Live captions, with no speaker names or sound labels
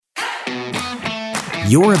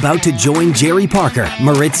You're about to join Jerry Parker,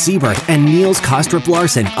 Moritz Siebert, and Niels Kostrup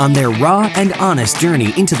Larsen on their raw and honest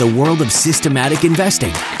journey into the world of systematic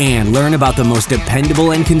investing and learn about the most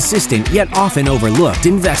dependable and consistent yet often overlooked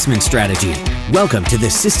investment strategy. Welcome to the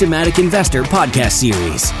Systematic Investor podcast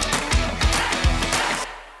series.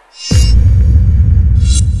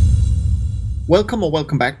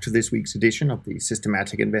 Welcome back to this week's edition of the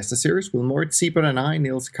Systematic Investor series with Moritz Siebert and I,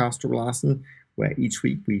 Niels Kostrup Larsen, where each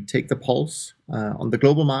week we take the pulse on the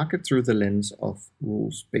global market through the lens of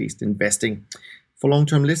rules-based investing. For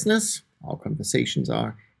long-term listeners, our conversations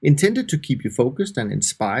are intended to keep you focused and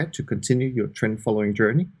inspired to continue your trend-following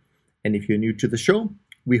journey. And if you're new to the show,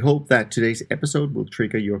 we hope that today's episode will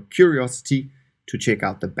trigger your curiosity to check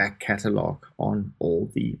out the back catalog on all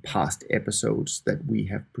the past episodes that we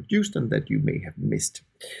have produced and that you may have missed.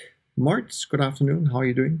 Moritz, good afternoon. How are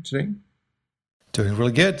you doing today? Doing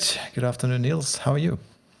really good. Good afternoon, Niels. How are you?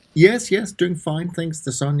 Yes, doing fine. Thanks.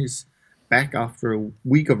 The sun is back after a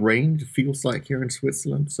week of rain, it feels like, here in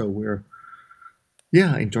Switzerland. So we're,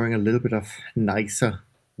 enjoying a little bit of nicer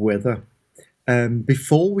weather.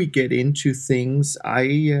 Before we get into things,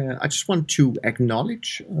 I just want to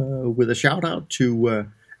acknowledge with a shout out to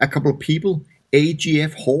a couple of people,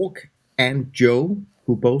 AGF Hawk and Joe,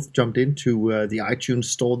 who both jumped into the iTunes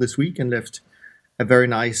store this week and left a very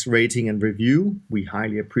nice rating and review. We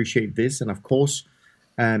highly appreciate this. And of course,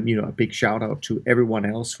 a big shout out to everyone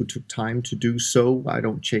else who took time to do so. I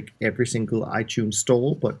don't check every single iTunes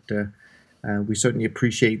store, but we certainly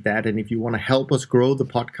appreciate that. And if you want to help us grow the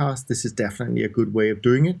podcast, this is definitely a good way of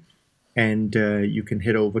doing it. And you can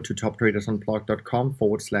head over to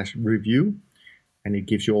toptradersunplugged.com/review. And it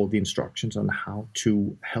gives you all the instructions on how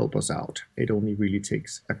to help us out. It only really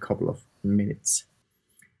takes a couple of minutes.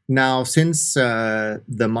 Now, since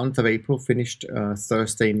the month of April finished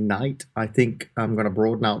Thursday night, I think I'm going to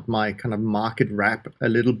broaden out my kind of market wrap a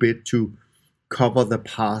little bit to cover the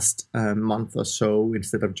past month or so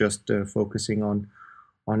instead of just focusing on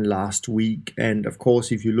last week. And of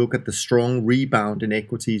course, if you look at the strong rebound in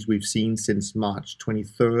equities we've seen since March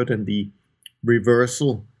 23rd and the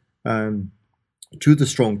reversal to the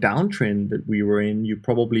strong downtrend that we were in, you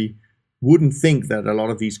probably wouldn't think that a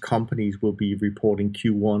lot of these companies will be reporting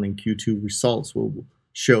Q1 and Q2 results will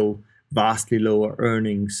show vastly lower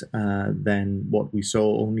earnings than what we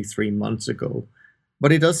saw only 3 months ago.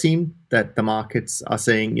 But it does seem that the markets are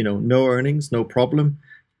saying, no earnings, no problem.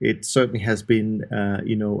 It certainly has been,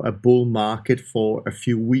 a bull market for a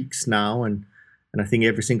few weeks now. And I think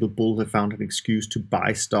every single bull has found an excuse to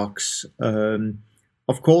buy stocks.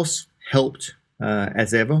 Of course, helped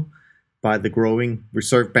as ever by the growing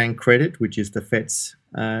Reserve Bank credit, which is the Fed's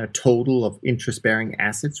total of interest-bearing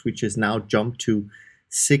assets, which has now jumped to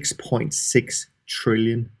 $6.6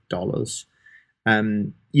 trillion.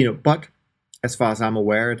 But as far as I'm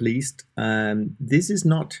aware, at least, this is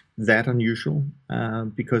not that unusual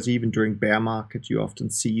because even during bear markets, you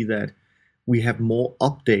often see that we have more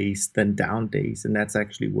up days than down days, and that's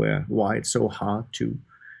actually why it's so hard to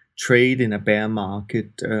trade in a bear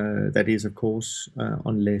market. That is, of course,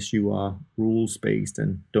 unless you are rules-based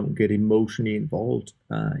and don't get emotionally involved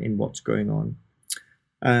in what's going on.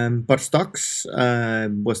 But stocks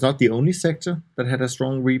was not the only sector that had a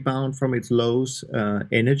strong rebound from its lows.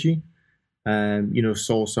 Energy,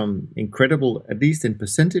 saw some incredible, at least in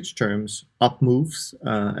percentage terms, up moves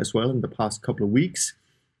as well in the past couple of weeks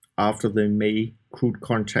after the May crude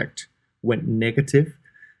contract went negative.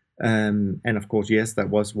 And of course, yes,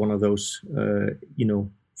 that was one of those,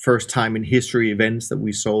 first time in history events that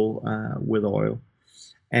we saw with oil.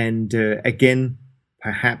 And again,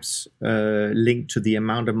 perhaps linked to the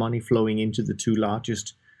amount of money flowing into the two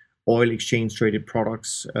largest oil exchange traded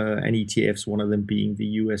products and ETFs, one of them being the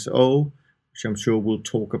USO, which I'm sure we'll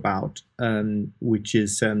talk about, which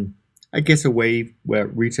is, I guess, a way where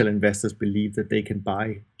retail investors believe that they can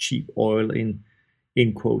buy cheap oil in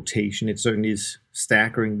quotation. It certainly is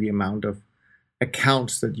staggering the amount of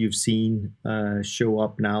accounts that you've seen show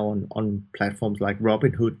up now on platforms like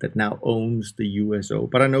Robinhood that now owns the USO.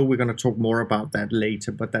 But I know we're going to talk more about that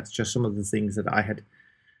later, but that's just some of the things that I had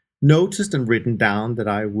noticed and written down that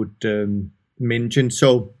I would mention.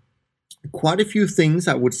 So quite a few things,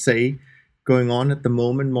 I would say, going on at the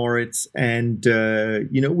moment, Moritz, and,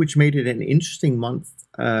 which made it an interesting month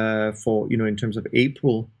for, in terms of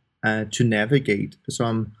April, to navigate. So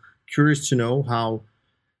I'm curious to know how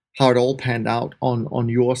it all panned out on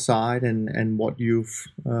your side and what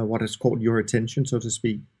what has caught your attention, so to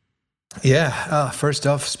speak. Yeah. First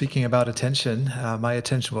off, speaking about attention, my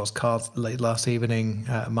attention was caught late last evening,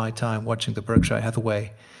 my time, watching the Berkshire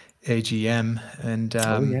Hathaway AGM, and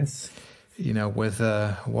oh yes. with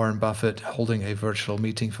Warren Buffett holding a virtual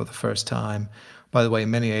meeting for the first time. By the way,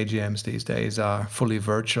 many AGMs these days are fully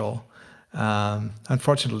virtual.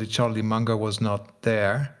 Unfortunately, Charlie Munger was not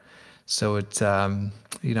there, so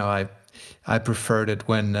I preferred it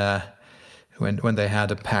when they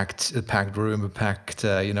had a packed room, a packed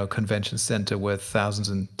convention center with thousands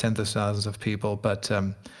and tens of thousands of people. But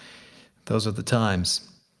those are the times.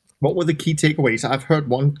 What were the key takeaways? I've heard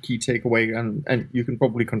one key takeaway, and you can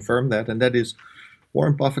probably confirm that, and that is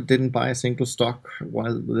Warren Buffett didn't buy a single stock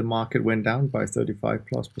while the market went down by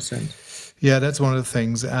 35+%. Yeah, that's one of the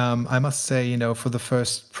things. I must say, for the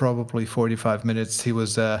first probably 45 minutes, he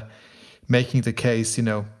was making the case,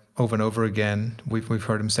 over and over again. We've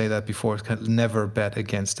heard him say that before. Never bet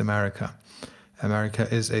against America. America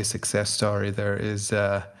is a success story. There is,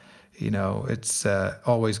 it's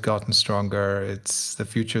always gotten stronger. The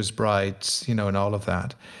future's bright, and all of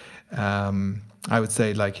that. I would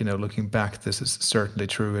say, looking back, this is certainly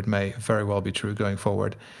true. It may very well be true going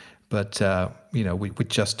forward, but we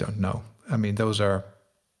just don't know. I mean, those are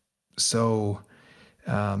so,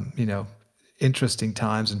 interesting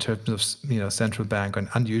times in terms of central bank, and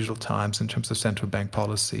unusual times in terms of central bank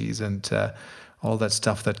policies and all that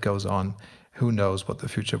stuff that goes on. Who knows what the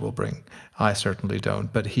future will bring? I certainly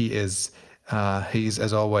don't. But he's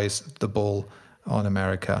as always the bull on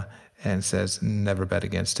America, and says never bet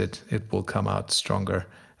against it. It will come out stronger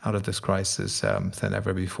out of this crisis than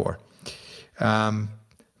ever before.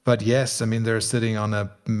 But yes, I mean, they're sitting on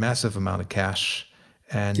a massive amount of cash.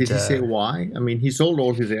 And did he say why? I mean, he sold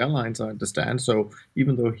all his airlines, I understand. So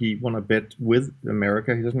even though he want to bet with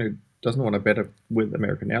America, he doesn't want to bet with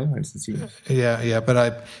American Airlines, it seems. Yeah,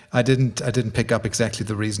 but I didn't pick up exactly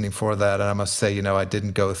the reasoning for that, and I must say, I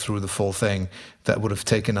didn't go through the full thing. That would have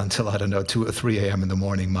taken until 2 or 3 a.m. in the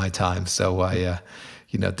morning my time. So I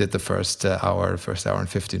did the first hour and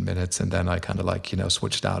 15 minutes, and then I kind of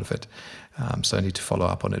switched out of it. So I need to follow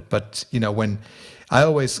up on it. But when I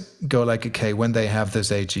always go okay, when they have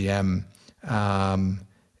this AGM,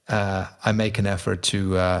 I make an effort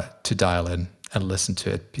to dial in and listen to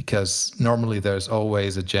it, because normally there's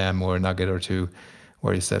always a gem or a nugget or two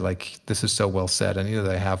where you say this is so well said, and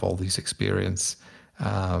they have all these experience.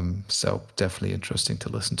 So definitely interesting to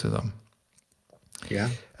listen to them. Yeah.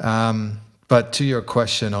 But to your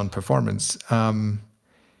question on performance,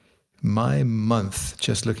 my month,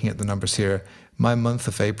 just looking at the numbers here, my month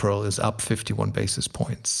of April is up 51 basis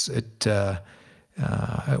points. It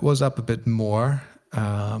was up a bit more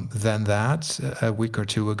than that a week or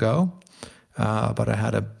two ago. But I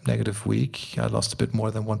had a negative week. I lost a bit more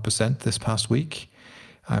than 1% this past week.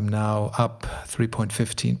 I'm now up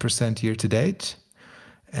 3.15% year to date.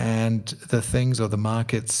 And the things or the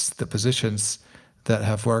markets, the positions that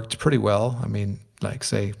have worked pretty well, I mean,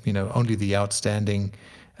 only the outstanding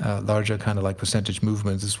larger kind of percentage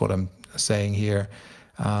movements is what I'm saying here.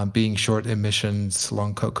 Being short emissions,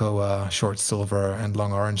 long cocoa, short silver, and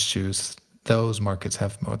long orange juice, those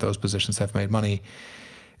positions have made money.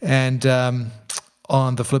 And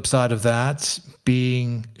on the flip side of that,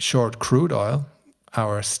 being short crude oil,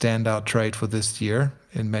 our standout trade for this year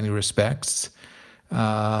in many respects,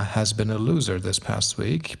 has been a loser this past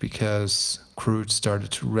week, because crude started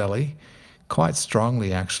to rally quite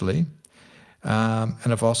strongly, actually.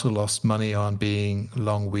 And I've also lost money on being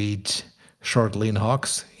long wheat, short lean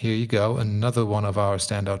hogs. Here you go, another one of our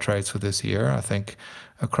standout trades for this year, I think,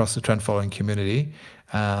 across the trend following community.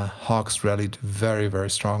 Hogs rallied very, very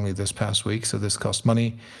strongly this past week, so this cost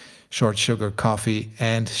money. Short sugar, coffee,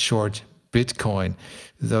 and short Bitcoin,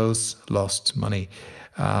 those lost money.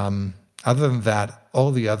 Other than that,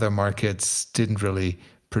 all the other markets didn't really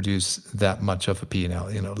produce that much of a P&L,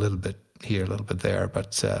 a little bit here, a little bit there,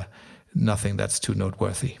 but nothing that's too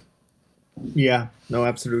noteworthy. Yeah, no,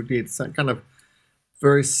 absolutely. It's a kind of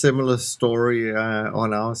very similar story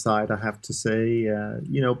on our side, I have to say.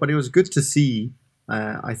 But it was good to see.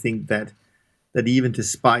 I think that even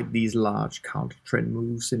despite these large counter trend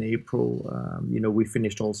moves in April, we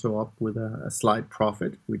finished also up with a slight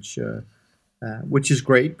profit, which is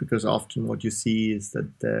great, because often what you see is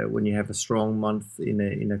that when you have a strong month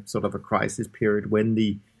in a sort of a crisis period,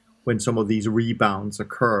 when some of these rebounds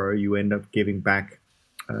occur, you end up giving back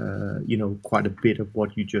quite a bit of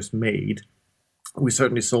what you just made. We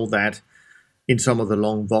certainly saw that in some of the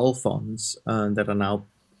long vol funds that are now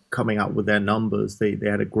coming out with their numbers. They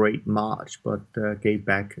had a great March, but gave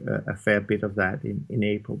back a fair bit of that in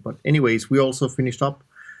April. But anyways, we also finished up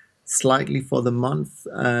slightly for the month,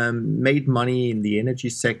 made money in the energy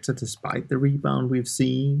sector despite the rebound we've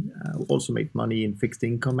seen. We also made money in fixed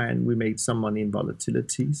income, and we made some money in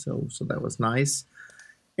volatility, so that was nice.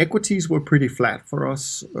 Equities were pretty flat for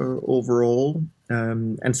us overall,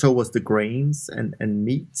 and so was the grains and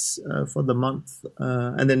meats for the month.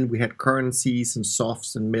 And then we had currencies and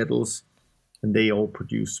softs and metals, and they all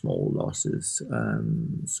produced small losses.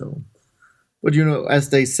 But as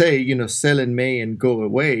they say, sell in May and go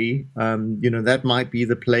away. That might be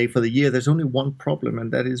the play for the year. There's only one problem,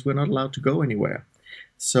 and that is we're not allowed to go anywhere.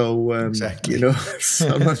 So Exactly. so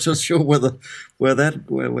I'm not just sure what we're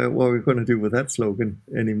going to do with that slogan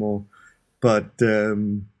anymore. But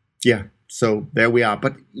yeah, so there we are.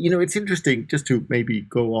 But it's interesting just to maybe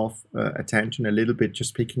go off a tangent a little bit,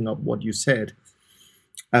 just picking up what you said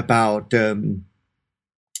about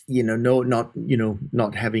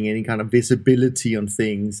not having any kind of visibility on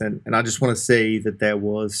things, and I just want to say that there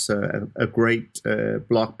was a great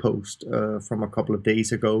blog post from a couple of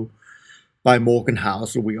days ago by Morgan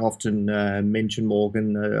Housel. We often mention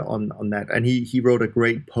Morgan on that. And he wrote a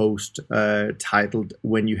great post titled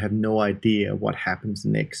 "When You Have No Idea What Happens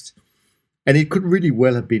Next." And it could really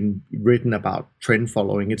well have been written about trend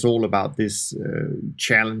following. It's all about this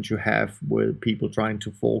challenge you have with people trying to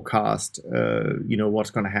forecast, what's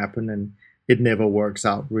going to happen, and it never works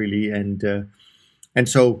out really. And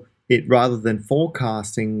so it, rather than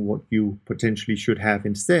forecasting, what you potentially should have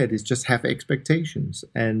instead is just have expectations.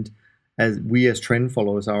 And as trend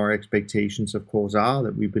followers, our expectations, of course, are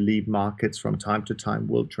that we believe markets from time to time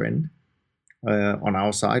will trend. On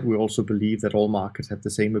our side, we also believe that all markets have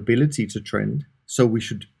the same ability to trend. So we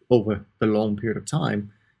should, over the long period of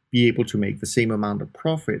time, be able to make the same amount of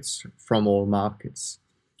profits from all markets.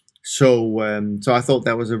 So I thought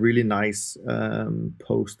that was a really nice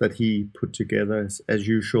post that he put together as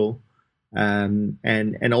usual.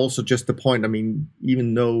 And also just the point, I mean,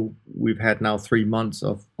 even though we've had now 3 months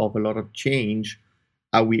of a lot of change,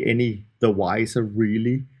 are we any the wiser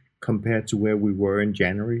really compared to where we were in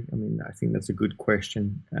January? I mean, I think that's a good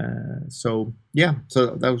question. So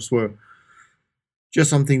those were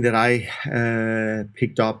just something that I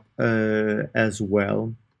picked up as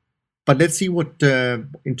well. But let's see what,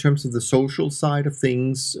 in terms of the social side of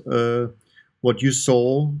things, what you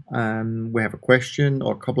saw. We have a question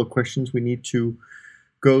or a couple of questions we need to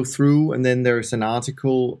go through, and then there's an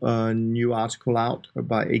article, a new article out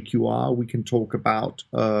by AQR we can talk about,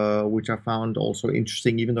 which I found also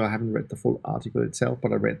interesting, even though I haven't read the full article itself,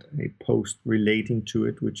 but I read a post relating to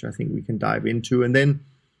it, which I think we can dive into. And then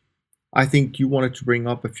I think you wanted to bring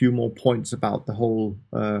up a few more points about the whole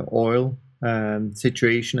oil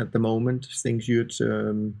situation at the moment, things you'd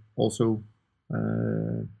also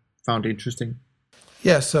found interesting.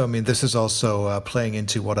 Yeah, so I mean, this is also playing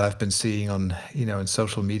into what I've been seeing on, in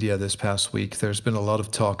social media this past week. There's been a lot of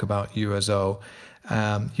talk about USO.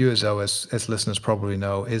 USO, as listeners probably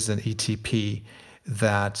know, is an ETP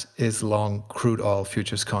that is long crude oil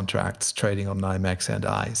futures contracts trading on NYMEX and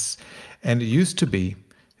ICE. And it used to be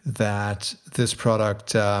that this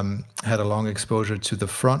product had a long exposure to the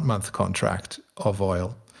front month contract of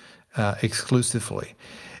oil exclusively.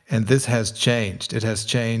 And this has changed. It has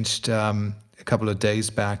changed a couple of days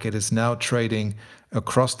back. It is now trading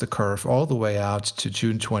across the curve all the way out to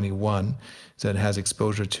June 21. So it has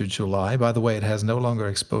exposure to July. By the way, it has no longer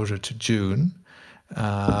exposure to June.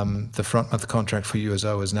 The front month contract for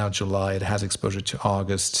USO is now July. It has exposure to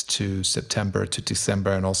August, to September, to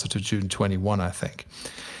December, and also to June 21, I think.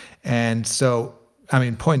 And so, I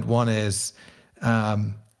mean, point one is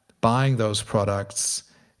buying those products.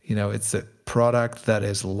 It's a product that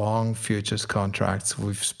is long futures contracts.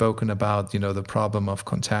 We've spoken about, the problem of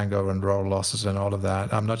contango and roll losses and all of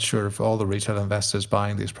that. I'm not sure if all the retail investors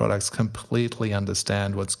buying these products completely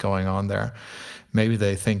understand what's going on there. Maybe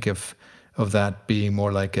they think of that being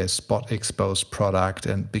more like a spot exposed product,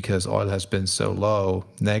 and because oil has been so low,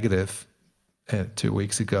 negative 2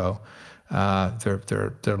 weeks ago,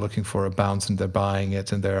 they're looking for a bounce and they're buying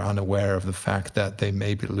it, and they're unaware of the fact that they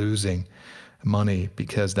may be losing money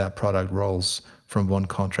because that product rolls from one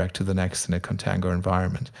contract to the next in a contango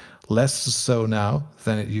environment. Less so now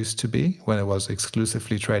than it used to be when it was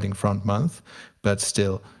exclusively trading front month, but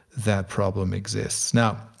still that problem exists.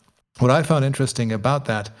 Now, what I found interesting about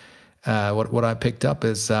that, what I picked up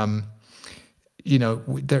is, the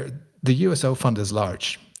USO fund is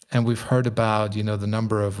large. And we've heard about, the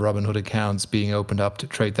number of Robinhood accounts being opened up to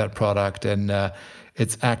trade that product, and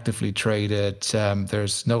it's actively traded.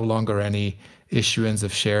 There's no longer any issuance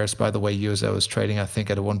of shares. By the way, USO is trading, I think,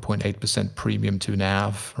 at a 1.8% premium to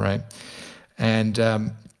NAV, right? And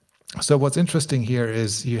so what's interesting here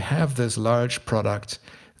is you have this large product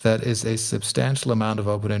that is a substantial amount of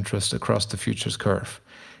open interest across the futures curve.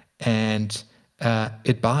 And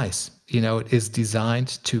it buys, it is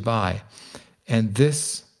designed to buy. And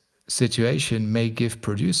this situation may give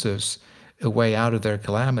producers a way out of their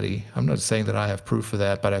calamity. I'm not saying that I have proof for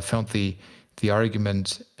that, but I found the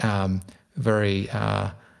argument very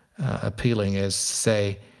appealing. Is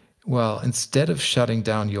say, well, instead of shutting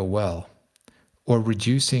down your well or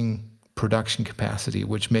reducing production capacity,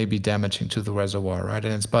 which may be damaging to the reservoir, right?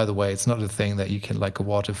 And it's, by the way, it's not a thing that you can, like a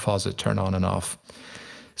water faucet, turn on and off.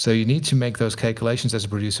 So you need to make those calculations as a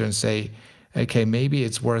producer and say, okay, maybe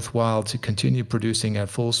it's worthwhile to continue producing at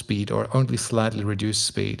full speed or only slightly reduced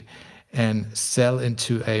speed and sell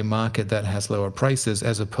into a market that has lower prices,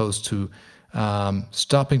 as opposed to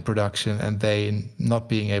stopping production and they not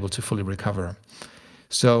being able to fully recover.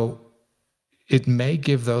 So it may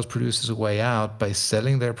give those producers a way out by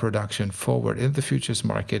selling their production forward in the futures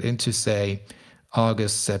market into, say,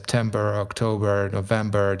 August, September, October,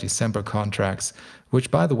 November, December contracts,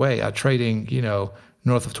 which, by the way, are trading,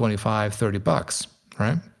 north of $25, $30,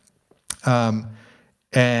 right?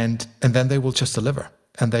 And then they will just deliver,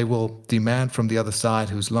 and they will demand from the other side,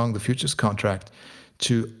 who's long the futures contract,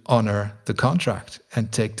 to honor the contract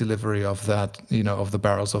and take delivery of that, of the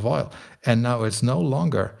barrels of oil. And now it's no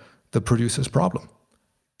longer the producer's problem.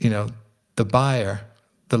 The buyer,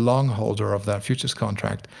 the long holder of that futures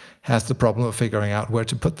contract, has the problem of figuring out where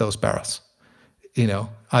to put those barrels.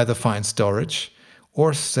 Either find storage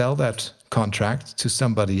or sell that contract to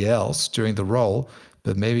somebody else during the roll,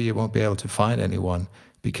 but maybe you won't be able to find anyone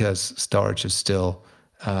because storage is still,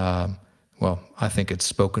 I think it's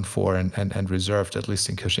spoken for and reserved, at least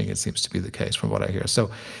in Cushing. It seems to be the case from what I hear. So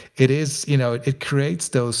it is, it creates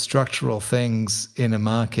those structural things in a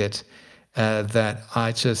market that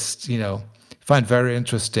I just, find very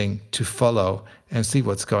interesting to follow and see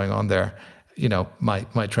what's going on there.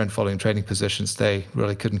 My trend following trading positions, they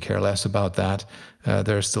really couldn't care less about that.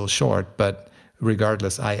 They're still short, but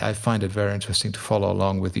regardless, I find it very interesting to follow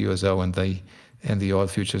along with the USO and the oil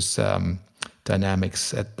futures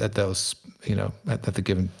dynamics at those, at the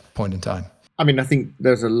given point in time. I mean, I think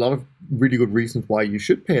there's a lot of really good reasons why you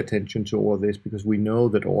should pay attention to all this, because we know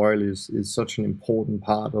that oil is such an important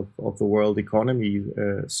part of the world economy.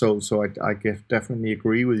 So I definitely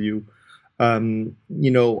agree with you. A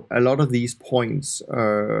lot of these points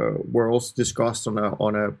were also discussed on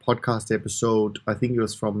a podcast episode. I think it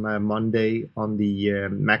was from Monday on the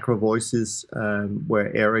Macro Voices,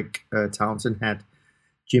 where Eric Townsend had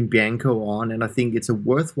Jim Bianco on, and I think it's a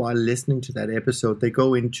worthwhile listening to that episode. They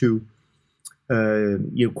go into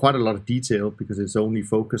quite a lot of detail because it's only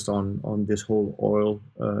focused on this whole oil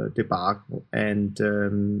debacle, and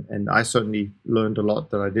I certainly learned a lot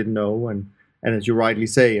that I didn't know. And as you rightly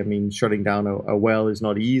say, I mean, shutting down a well is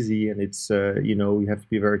not easy, and it's you have to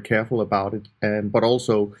be very careful about it. But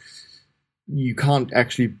also, you can't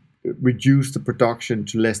actually reduce the production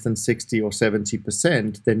to less than 60 or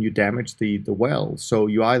 70%, then you damage the well. So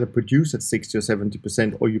you either produce at 60 or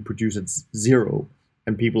 70% or you produce at zero.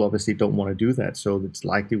 And people obviously don't want to do that. So it's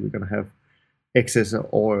likely we're going to have excess of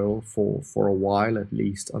oil for a while, at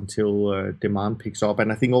least, until demand picks up.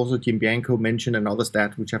 And I think also Jim Bianco mentioned another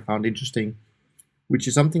stat, which I found interesting, which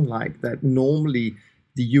is something like that normally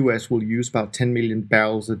the US will use about 10 million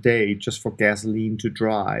barrels a day just for gasoline to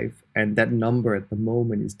drive. And that number at the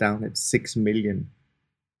moment is down at 6 million.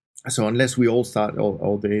 So unless we all start,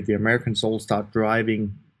 or the Americans all start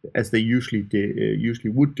driving as they usually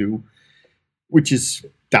would do, which is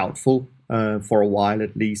doubtful for a while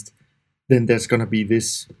at least, then there's going to be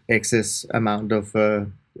this excess amount of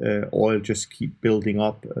oil just keep building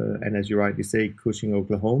up. And as you rightly say, Cushing,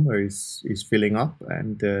 Oklahoma is filling up.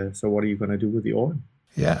 And so what are you going to do with the oil?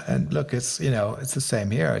 Yeah, and look, it's the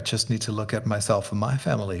same here. I just need to look at myself and my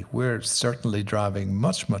family. We're certainly driving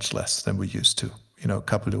much, much less than we used to, a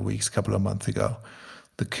couple of months ago.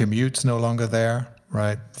 The commute's no longer there,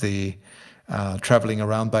 right? The traveling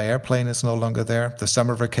around by airplane is no longer there. The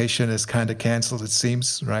summer vacation is kind of canceled, it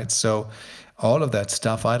seems, right? So all of that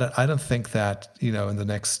stuff, I don't think that, in the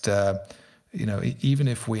next, even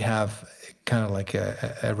if we have kind of like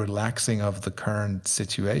a relaxing of the current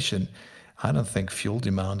situation, I don't think fuel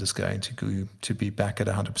demand is going to be back at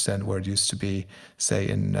 100% where it used to be, say,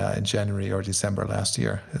 in January or December last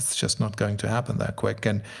year. It's just not going to happen that quick.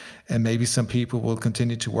 And maybe some people will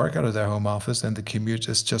continue to work out of their home office, and the commute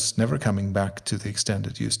is just never coming back to the extent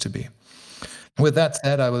it used to be. With that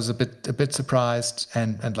said, I was a bit surprised,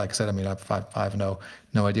 and like I said, I mean, I have no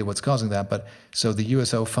idea what's causing that. But so the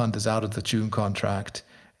USO fund is out of the June contract,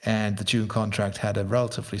 and the June contract had a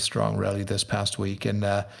relatively strong rally this past week. And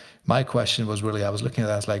my question was really, I was looking at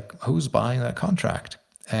that, I was like, who's buying that contract?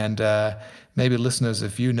 And maybe listeners,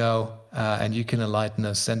 if you know, and you can enlighten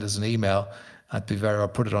us, send us an email. Or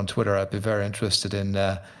put it on Twitter. I'd be very interested in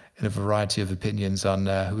in a variety of opinions on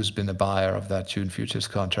who's been a buyer of that June futures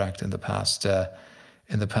contract in the past How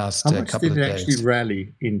much couple did of it actually days.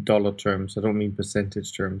 rally in dollar terms? I don't mean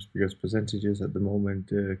percentage terms, because percentages at the moment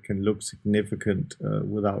can look significant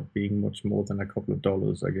without being much more than a couple of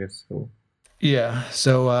dollars, I guess. So Yeah,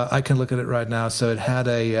 so I can look at it right now. So it had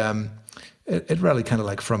it rallied kind of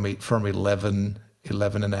like from 11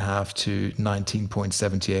 and a half to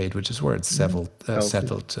 19.78, which is where it's healthy.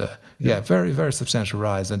 settled. Yeah. Yeah, very, very substantial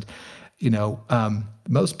rise. And,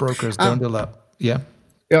 most brokers Ah, don't allow, yeah.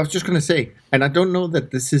 yeah, I was just going to say, and I don't know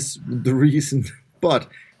that this is the reason, but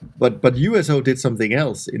USO did something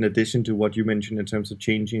else in addition to what you mentioned in terms of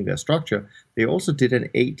changing their structure. They also did an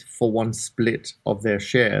 8-for-1 split of their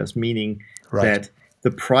shares, meaning Right. that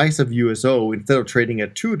the price of USO, instead of trading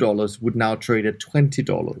at $2, would now trade at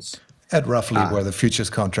 $20. At roughly Ah, where the futures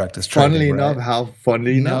contract is trading, right? funnily enough, how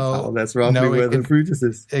No, that's roughly no, where the futures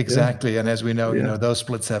is. Yeah, exactly. And as we know, yeah, those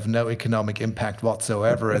splits have no economic impact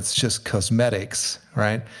whatsoever. It's just cosmetics,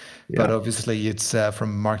 right? But yeah. obviously, it's from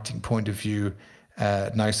a marketing point of view,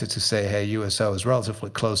 nicer to say, hey, USO is relatively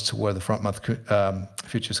close to where the front month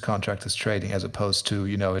futures contract is trading, as opposed to,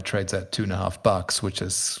 it trades at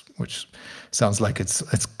 $2.50, which sounds like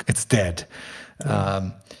it's dead.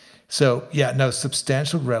 Um, so yeah, no,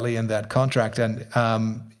 substantial rally in that contract. And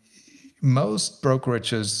most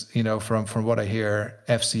brokerages, from what I hear,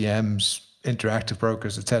 FCMs, interactive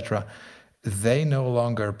brokers, etc., they no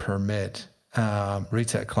longer permit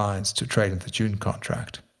retail clients to trade in the June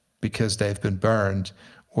contract because they've been burned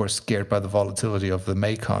or scared by the volatility of the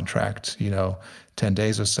May contract, 10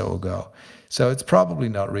 days or so ago. So it's probably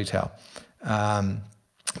not retail.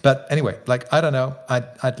 But anyway, I don't know.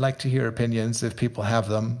 I'd like to hear opinions if people have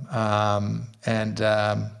them, and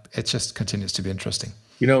it just continues to be interesting.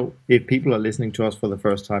 If people are listening to us for the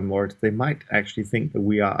first time, Mort, they might actually think that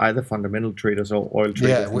we are either fundamental traders or oil Yeah,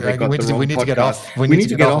 traders, and they got the we wrong need to get podcast. off. We We need need to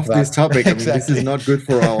to get get off of off this that. topic. I mean, this is Exactly. not good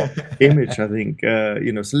for our image, I think.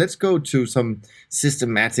 So let's go to some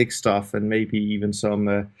systematic stuff and maybe even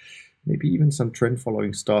some trend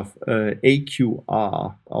following stuff.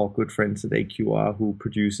 AQR, our good friends at AQR, who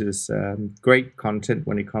produces great content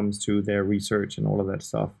when it comes to their research and all of that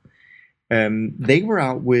stuff. They were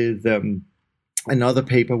out with another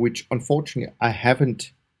paper, which unfortunately I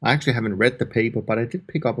actually haven't read the paper, but I did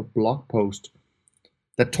pick up a blog post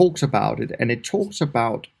that talks about it, and it talks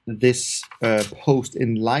about this post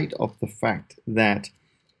in light of the fact that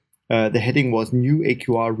the heading was New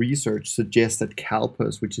AQR Research Suggests that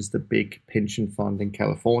CalPERS, which is the big pension fund in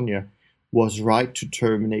California, was right to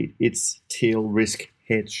terminate its tail risk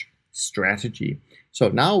hedge strategy. So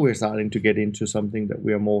now we're starting to get into something that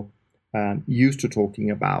we are more used to talking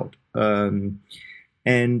about.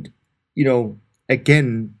 And,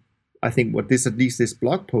 again, I think what at least this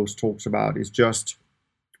blog post talks about is just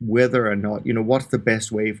whether or not, what's the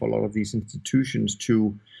best way for a lot of these institutions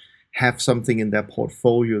to have something in their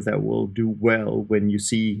portfolio that will do well when you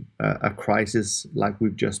see a crisis like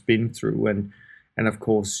we've just been through. And of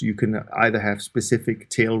course, you can either have specific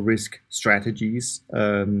tail risk strategies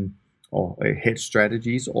or hedge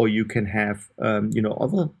strategies, or you can have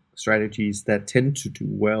other strategies that tend to do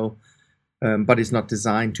well, but it's not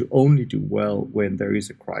designed to only do well when there is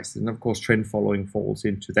a crisis. And of course, trend following falls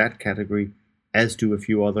into that category, as do a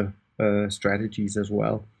few other strategies as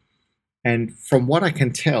well. And from what I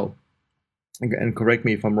can tell, and correct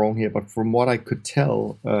me if I'm wrong here, but from what I could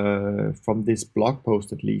tell from this blog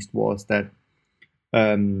post at least, was that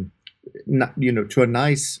to a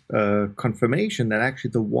nice confirmation that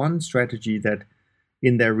actually the one strategy that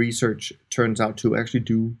in their research turns out to actually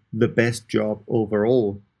do the best job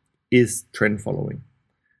overall is trend following.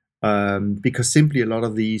 Because simply a lot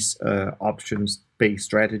of these options-based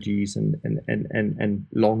strategies and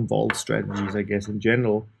long vol strategies, I guess in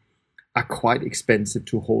general, are quite expensive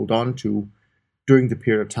to hold on to during the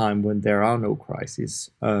period of time when there are no crises.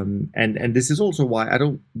 And this is also why I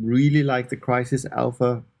don't really like the crisis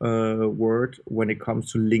alpha word when it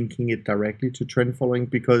comes to linking it directly to trend following,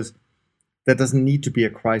 because there doesn't need to be a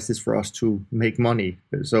crisis for us to make money.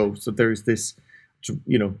 So there is this,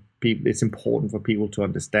 it's important for people to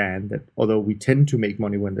understand that although we tend to make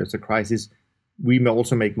money when there's a crisis, we may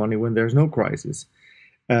also make money when there's no crisis.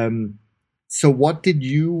 So what did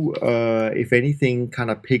you, if anything, kind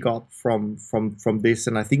of pick up from this?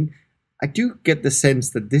 And I think I do get the sense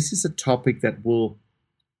that this is a topic that we'll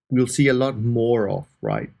see a lot more of,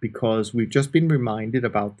 right? Because we've just been reminded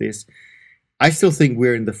about this. I still think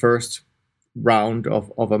we're in the first round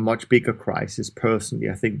of a much bigger crisis. Personally,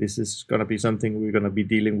 I think this is going to be something we're going to be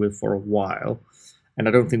dealing with for a while. And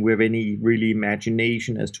I don't think we have any really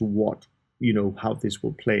imagination as to what, how this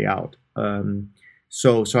will play out.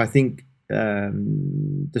 So I think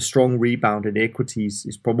the strong rebound in equities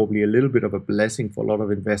is probably a little bit of a blessing for a lot of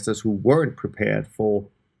investors who weren't prepared for,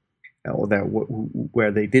 or that where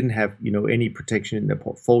they didn't have any protection in their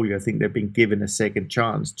portfolio. I think they've been given a second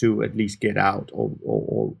chance to at least get out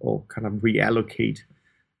or kind of reallocate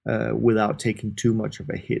without taking too much of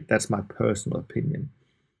a hit. That's my personal opinion.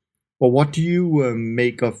 But what do you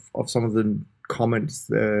make of some of the comments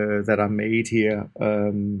that are made here?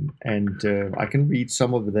 And I can read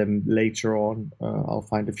some of them later on. I'll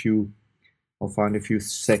find a few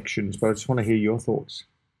sections, but I just want to hear your thoughts.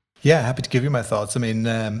 Yeah, happy to give you my thoughts. I mean,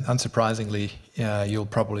 unsurprisingly, you'll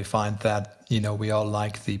probably find that, we all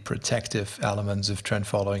like the protective elements of trend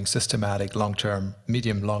following, systematic, long-term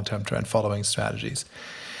trend following strategies.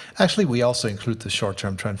 Actually, we also include the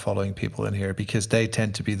short-term trend following people in here because they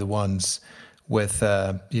tend to be the ones with,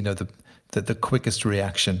 the quickest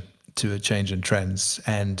reaction to a change in trends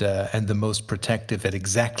and the most protective at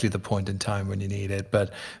exactly the point in time when you need it.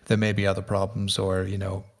 But there may be other problems or,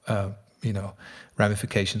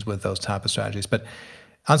 ramifications with those type of strategies. But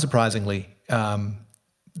unsurprisingly,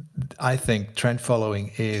 I think trend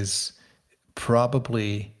following is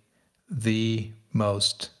probably the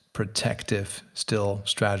most protective still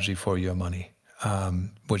strategy for your money,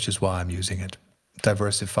 which is why I'm using it.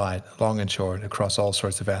 Diversified, long and short, across all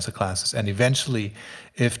sorts of asset classes. And eventually,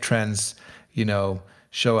 if trends,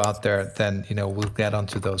 show out there, then, we'll get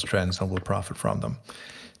onto those trends and we'll profit from them.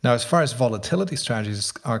 Now, as far as volatility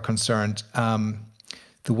strategies are concerned,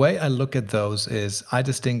 the way I look at those is I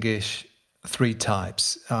distinguish three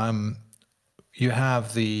types. You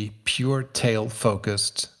have the pure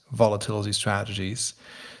tail-focused volatility strategies.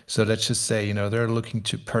 So let's just say, they're looking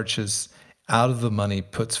to purchase out of the money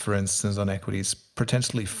puts, for instance, on equities,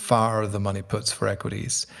 potentially far the money puts for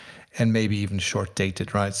equities, and maybe even short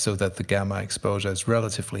dated, right? So that the gamma exposure is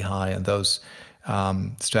relatively high, and those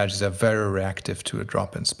strategies are very reactive to a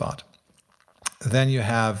drop in spot. Then you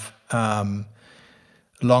have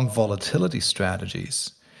long volatility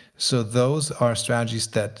strategies. So those are strategies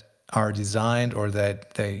that are designed or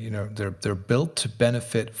that they're built to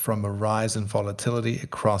benefit from a rise in volatility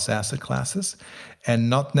across asset classes and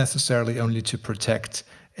not necessarily only to protect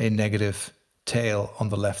a negative tail on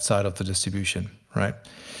the left side of the distribution, right?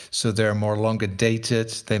 So they're more longer dated.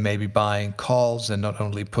 They may be buying calls and not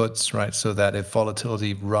only puts, right? So that if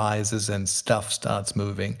volatility rises and stuff starts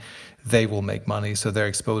moving, they will make money. So their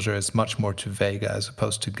exposure is much more to Vega as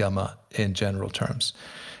opposed to Gamma in general terms.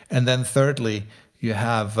 And then thirdly, you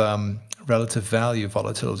have relative value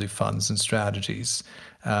volatility funds and strategies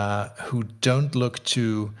who don't look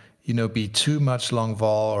to be too much long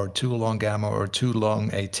vol or too long gamma or too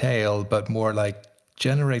long a tail, but more like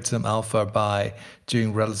generate some alpha by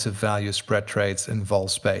doing relative value spread trades in vol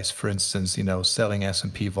space. For instance, selling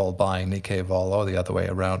S&P vol, buying Nikkei vol, or the other way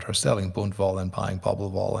around, or selling Bund vol and buying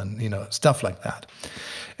Pobl vol, and stuff like that.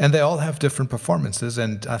 And they all have different performances,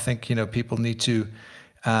 and I think people need to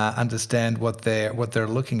understand what they're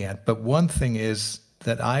looking at. But one thing is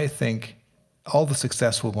that I think all the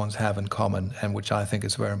successful ones have in common, and which I think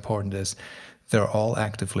is very important, is they're all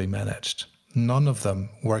actively managed. None of them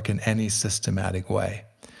work in any systematic way.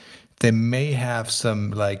 They may have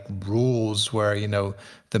some rules where,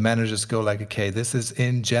 the managers go okay, this is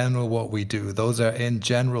in general what we do. Those are in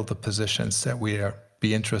general the positions that we are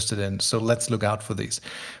be interested in. So let's look out for these.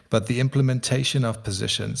 But the implementation of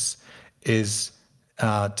positions is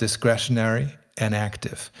discretionary and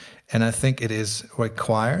active. And I think it is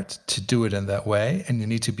required to do it in that way. And you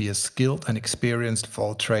need to be a skilled and experienced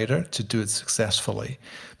vol trader to do it successfully.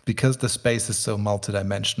 Because the space is so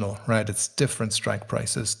multidimensional, right? It's different strike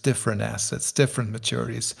prices, different assets, different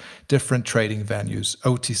maturities, different trading venues,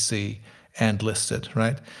 OTC and listed,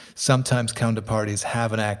 right? Sometimes counterparties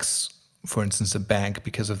have an X, for instance, a bank,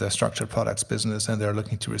 because of their structured products business, and they're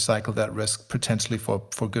looking to recycle that risk potentially for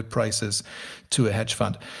good prices to a hedge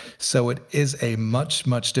fund. So it is a much,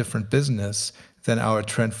 much different business than our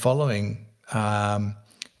trend following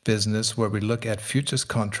business, where we look at futures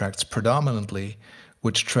contracts predominantly,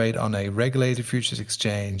 which trade on a regulated futures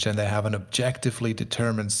exchange, and they have an objectively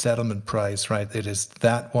determined settlement price, right? It is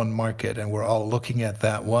that one market, and we're all looking at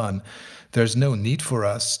that one. There's no need for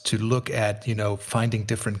us to look at, finding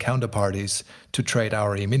different counterparties to trade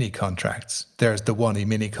our E-mini contracts. There's the one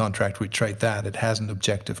E-mini contract, we trade that. It has an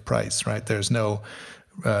objective price, right? There's no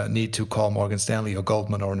need to call Morgan Stanley or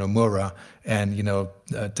Goldman or Nomura and,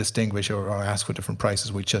 distinguish or ask for different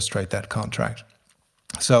prices. We just trade that contract.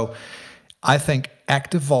 So I think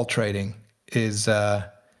active vol trading is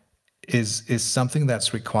something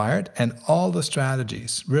that's required, and all the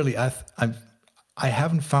strategies really. I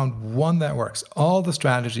haven't found one that works. All the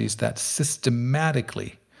strategies that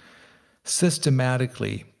systematically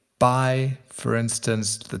buy, for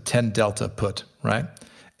instance, the 10 delta put, right?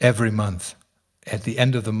 Every month. At the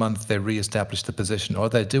end of the month, they reestablish the position, or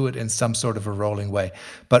they do it in some sort of a rolling way,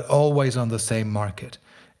 but always on the same market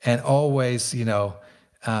and always, in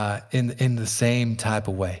the same type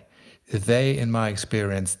of way. They, in my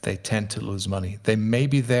experience, they tend to lose money. They may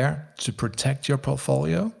be there to protect your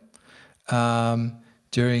portfolio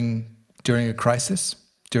during a crisis,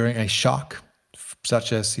 during a shock,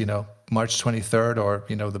 such as March 23rd or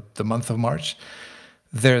the month of March.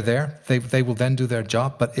 They're there. They will then do their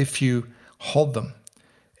job. But if you hold them,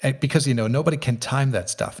 because nobody can time that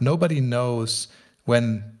stuff. Nobody knows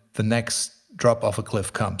when the next drop off a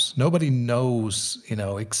cliff comes. Nobody knows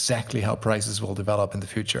exactly how prices will develop in the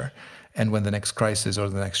future and when the next crisis or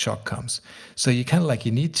the next shock comes. So you kind of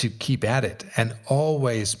you need to keep at it and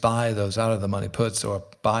always buy those out of the money puts or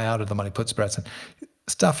buy out of the money put spreads and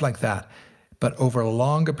stuff like that. But over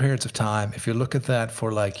longer periods of time, if you look at that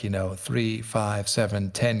for 3, 5,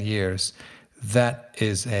 7, 10 years, that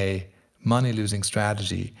is a money losing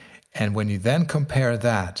strategy. And when you then compare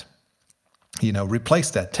that,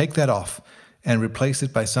 replace that, take that off and replace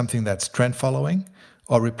it by something that's trend following,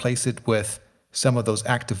 or replace it with some of those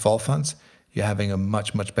active vol funds, you're having a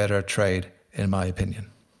much, much better trade, in my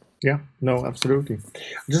opinion. Yeah, no, absolutely.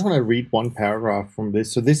 I just want to read one paragraph from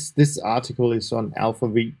this. So this article is on Alpha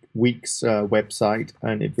Week's website,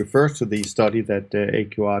 and it refers to the study that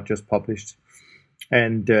AQR just published.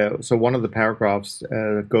 And so one of the paragraphs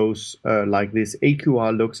goes like this.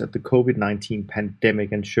 AQR looks at the COVID-19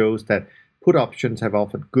 pandemic and shows that put options have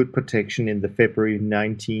offered good protection in the February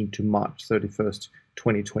 19 to March 31st,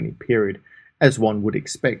 2020 period, as one would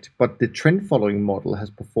expect, but the trend following model has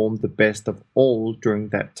performed the best of all during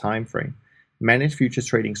that time frame. Managed futures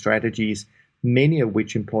trading strategies, many of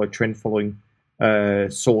which employ trend following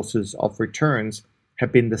sources of returns,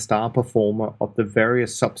 have been the star performer of the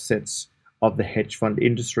various subsets of the hedge fund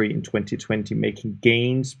industry in 2020, making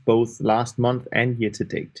gains both last month and year to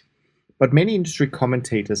date. But many industry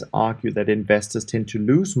commentators argue that investors tend to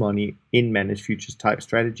lose money in managed futures type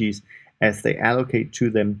strategies as they allocate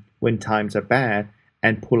to them when times are bad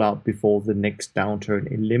and pull out before the next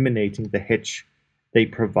downturn, eliminating the hedge they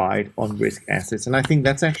provide on risk assets. And I think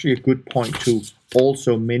that's actually a good point to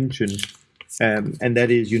also mention. And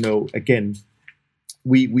that is, again,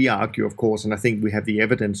 we argue, of course, and I think we have the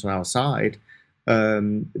evidence on our side,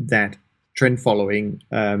 that trend following,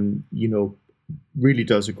 really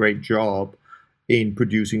does a great job in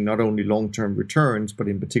producing not only long-term returns, but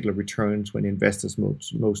in particular returns when investors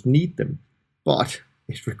most need them. But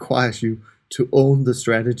it requires you to own the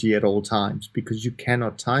strategy at all times because you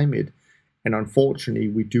cannot time it. And unfortunately,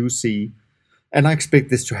 we do see, and I expect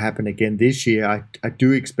this to happen again this year. I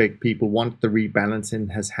do expect people, once the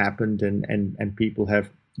rebalancing has happened and people have,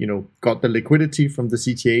 got the liquidity from the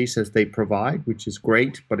CTAs as they provide, which is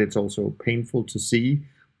great, but it's also painful to see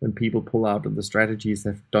when people pull out of the strategies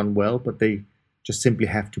that have done well, but they just simply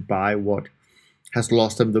have to buy what has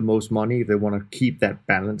lost them the most money if they want to keep that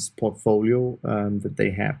balanced portfolio that they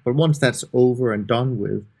have. But once that's over and done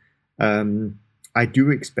with, I do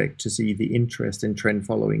expect to see the interest in trend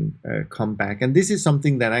following come back. And this is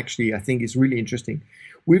something that actually I think is really interesting.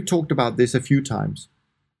 We've talked about this a few times,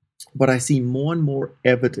 but I see more and more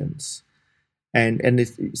evidence, and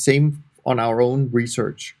it's same on our own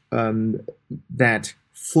research, that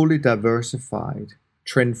fully diversified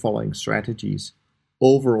trend following strategies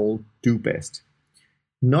overall do best.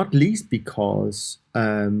 Not least because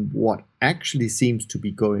what actually seems to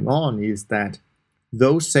be going on is that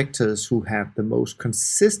those sectors who have the most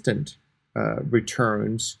consistent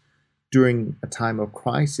returns during a time of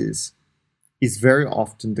crisis is very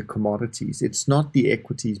often the commodities. It's not the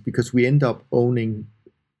equities, because we end up owning,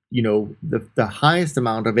 the highest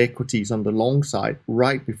amount of equities on the long side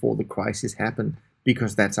right before the crisis happened,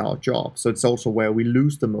 because that's our job. So it's also where we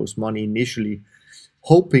lose the most money initially,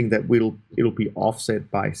 hoping that it'll be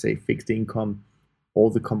offset by, say, fixed income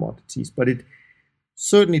or the commodities. But it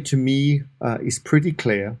certainly, to me, is pretty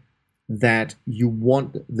clear that you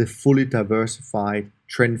want the fully diversified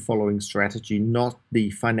trend following strategy, not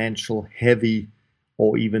the financial heavy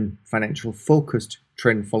or even financial focused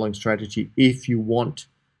trend following strategy, if you want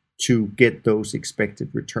to get those expected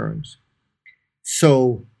returns.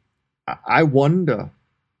 So I wonder,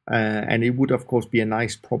 and it would of course be a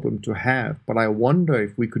nice problem to have, but I wonder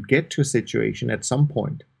if we could get to a situation at some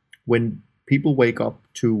point when people wake up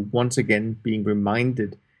to once again being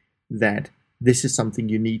reminded that this is something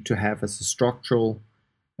you need to have as a structural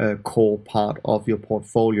core part of your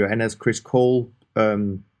portfolio. And as Chris Cole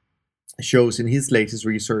shows in his latest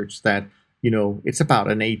research that it's about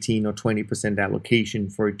an 18 or 20% allocation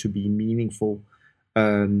for it to be meaningful.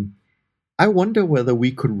 I wonder whether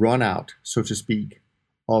we could run out, so to speak,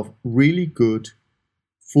 of really good,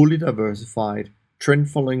 fully diversified, trend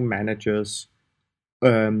following managers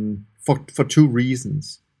for two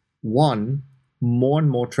reasons. One, more and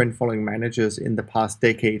more trend following managers in the past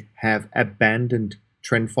decade have abandoned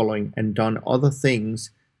trend following and done other things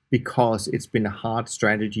because it's been a hard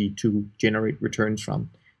strategy to generate returns from.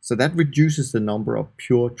 So that reduces the number of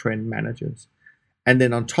pure trend managers. And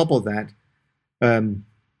then on top of that,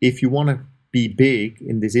 if you want to be big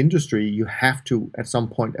in this industry, you have to at some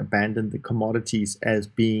point abandon the commodities as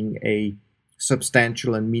being a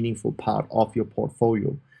substantial and meaningful part of your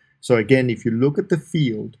portfolio. So again, if you look at the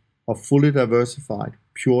field of fully diversified,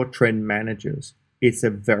 pure trend managers, it's a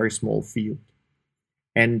very small field.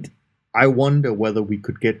 And I wonder whether we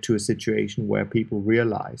could get to a situation where people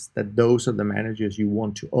realize that those are the managers you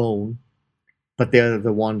want to own, but they're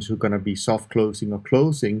the ones who are going to be soft closing or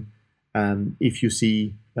closing if you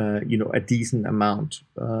see a decent amount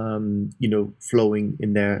flowing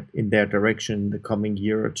in their direction the coming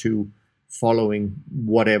year or two, following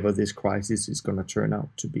whatever this crisis is going to turn out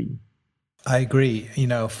to be. I agree.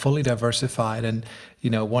 Fully diversified, and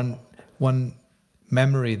one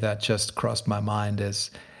memory that just crossed my mind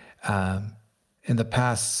is in the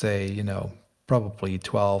past, say, probably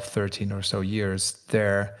 12, 13 or so years,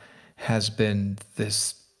 there has been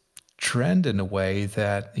this trend in a way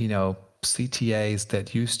that, CTAs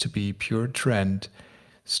that used to be pure trend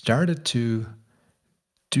started to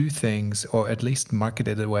do things, or at least market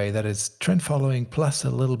it in a way that is trend following plus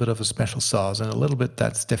a little bit of a special sauce and a little bit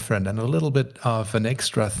that's different and a little bit of an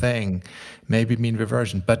extra thing, maybe mean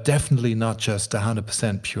reversion, but definitely not just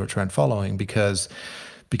 100% pure trend following because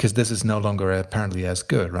this is no longer apparently as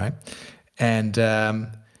good, right?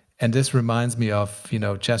 And this reminds me of,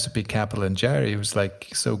 Chesapeake Capital and Jerry was like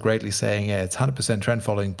so greatly saying, yeah, it's 100% trend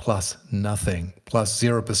following plus nothing, plus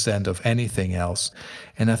 0% of anything else.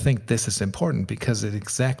 And I think this is important because it's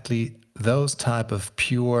exactly those type of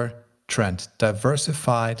pure trend,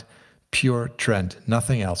 diversified, pure trend,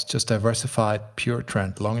 nothing else, just diversified, pure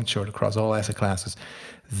trend, long and short across all asset classes.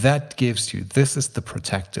 That gives you, this is the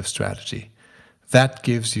protective strategy. That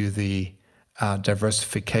gives you the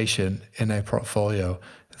diversification in a portfolio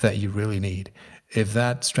that you really need. If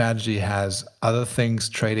that strategy has other things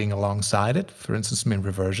trading alongside it, for instance, mean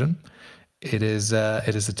reversion, it is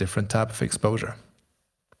a different type of exposure.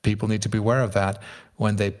 People need to be aware of that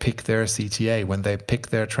when they pick their CTA, when they pick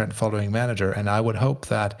their trend following manager. And I would hope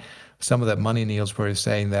that some of that money, Niels, where you're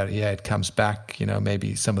saying that, yeah, it comes back,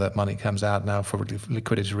 maybe some of that money comes out now for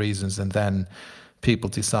liquidity reasons, and then people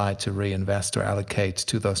decide to reinvest or allocate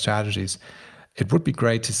to those strategies. It would be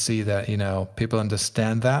great to see that, people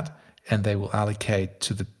understand that and they will allocate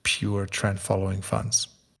to the pure trend following funds.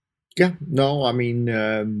 Yeah, no, I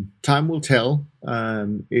mean, time will tell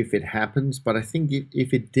if it happens, but I think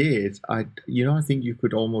if it did, I think you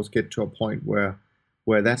could almost get to a point where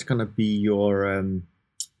that's going to be your,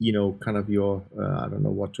 kind of your, I don't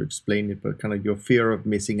know what to explain it, but kind of your fear of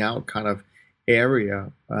missing out kind of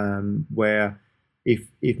area where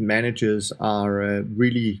if managers are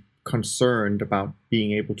really concerned about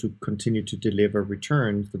being able to continue to deliver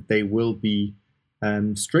returns, that they will be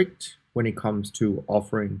strict when it comes to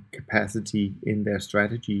offering capacity in their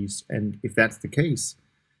strategies. And if that's the case,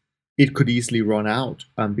 it could easily run out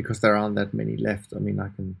because there aren't that many left. I mean, I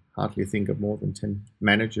can hardly think of more than 10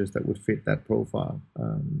 managers that would fit that profile.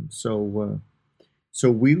 So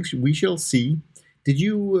we shall see. Did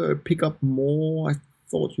you pick up more? I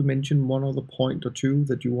thought you mentioned one other point or two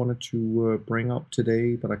that you wanted to bring up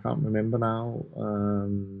today, but I can't remember now.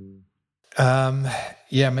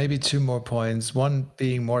 Yeah, maybe two more points. One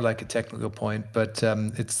being more like a technical point, but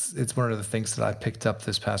it's one of the things that I picked up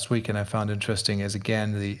this past week and I found interesting is,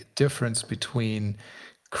 again, the difference between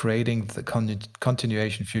creating the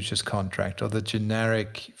continuation futures contract or the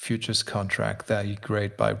generic futures contract that you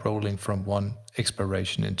create by rolling from one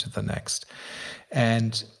expiration into the next.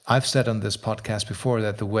 And I've said on this podcast before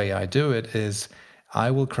that the way I do it is I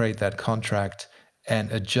will create that contract and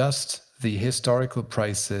adjust the historical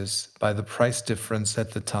prices by the price difference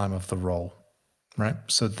at the time of the roll, right?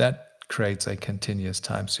 So that creates a continuous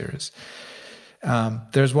time series.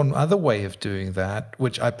 There's one other way of doing that,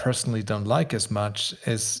 which I personally don't like as much,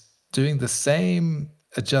 is doing the same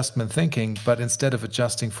adjustment thinking, but instead of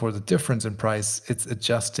adjusting for the difference in price, it's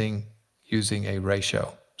adjusting using a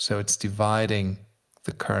ratio. So it's dividing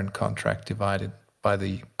the current contract divided by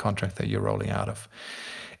the contract that you're rolling out of.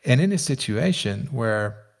 And in a situation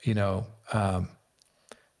where,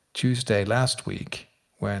 Tuesday last week,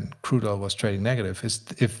 when crude oil was trading negative, is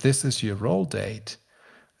if this is your roll date,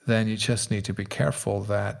 then you just need to be careful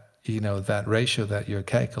that that ratio that you're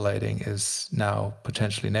calculating is now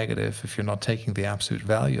potentially negative if you're not taking the absolute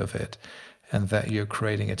value of it, and that you're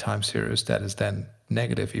creating a time series that is then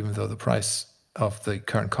negative even though the price of the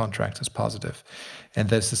current contract is positive. And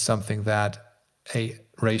this is something that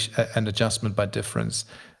an adjustment by difference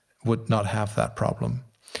would not have that problem.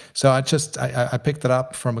 So I picked it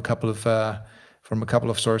up from a couple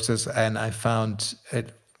of sources, and I found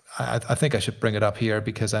it. I think I should bring it up here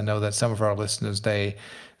because I know that some of our listeners, they're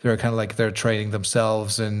kind of like they're trading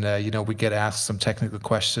themselves, and we get asked some technical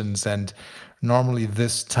questions, and normally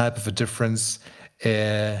this type of a difference,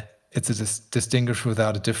 it's a distinguish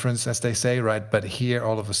without a difference, as they say, right? But here,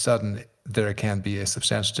 all of a sudden, there can be a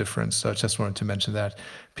substantial difference. So I just wanted to mention that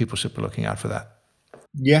people should be looking out for that.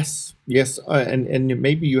 Yes, and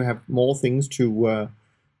maybe you have more things to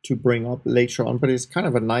bring up later on, but it's kind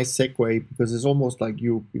of a nice segue because it's almost like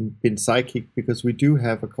you've been psychic, because we do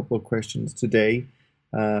have a couple of questions today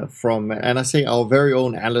from, and I say our very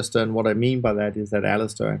own Alistair, and what I mean by that is that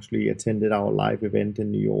Alistair actually attended our live event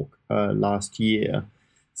in New York last year.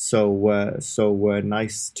 So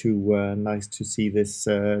nice to see this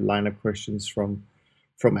line of questions from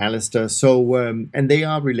Alistair. So and they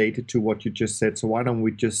are related to what you just said. So why don't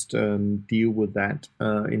we just deal with that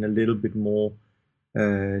in a little bit more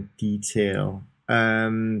detail.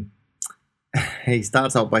 He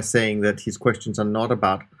starts out by saying that his questions are not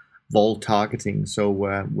about vol targeting, so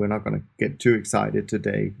we're not going to get too excited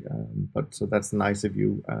today, but so that's nice of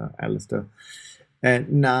you, Alistair. And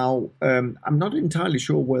now I'm not entirely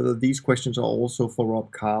sure whether these questions are also for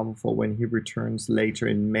Rob Carver for when he returns later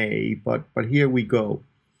in May, but here we go.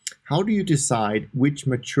 How do you decide which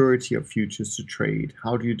maturity of futures to trade?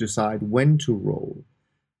 How do you decide when to roll?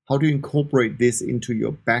 How do you incorporate this into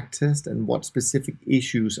your backtest, and what specific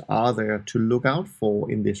issues are there to look out for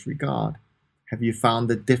in this regard? Have you found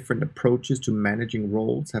that different approaches to managing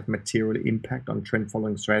rolls have material impact on trend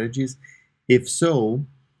following strategies? If so,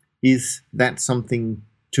 is that something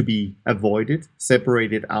to be avoided,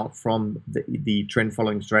 separated out from the trend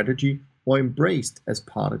following strategy, or embraced as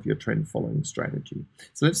part of your trend following strategy?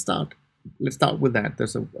 So let's start with that.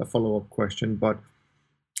 There's a follow-up question, but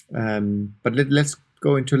let's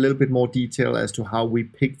go into a little bit more detail as to how we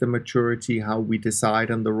pick the maturity, how we decide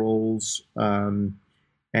on the rolls,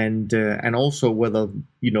 and also whether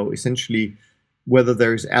essentially whether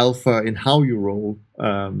there's alpha in how you roll.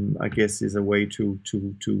 I guess is a way to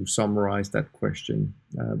summarize that question.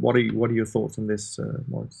 What are your thoughts on this,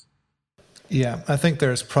 Moritz? Yeah, I think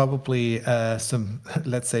there's probably some,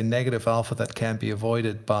 let's say, negative alpha that can be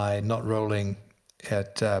avoided by not rolling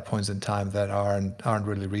at points in time that aren't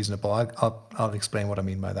really reasonable. I'll explain what I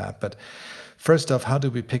mean by that. But first off, how do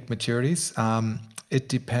we pick maturities? It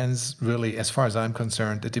depends really, as far as I'm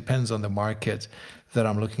concerned, it depends on the market that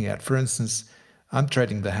I'm looking at. For instance, I'm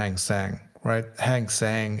trading the Hang Seng, right? Hang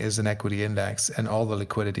Seng is an equity index, and all the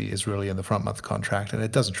liquidity is really in the front month contract, and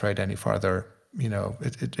it doesn't trade any farther.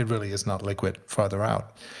 It really is not liquid farther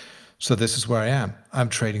out. So this is where I am. I'm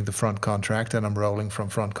trading the front contract, and I'm rolling from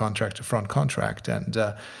front contract to front contract. And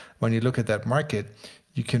when you look at that market,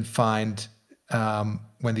 you can find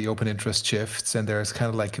when the open interest shifts, and there's kind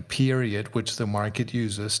of like a period which the market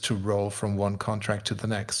uses to roll from one contract to the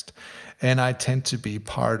next. And I tend to be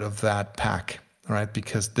part of that pack, right?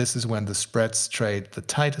 Because this is when the spreads trade the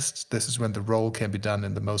tightest. This is when the roll can be done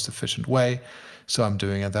in the most efficient way. So I'm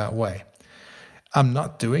doing it that way. I'm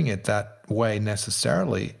not doing it that way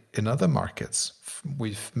necessarily in other markets.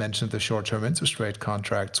 We've mentioned the short-term interest rate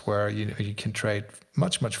contracts where you can trade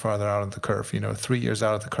much farther out of the curve. 3 years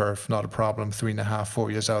out of the curve, not a problem. 3.5,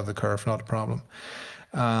 4 years out of the curve, not a problem.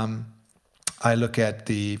 I look at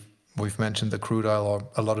we've mentioned the crude oil or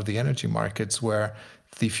a lot of the energy markets where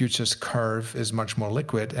the futures curve is much more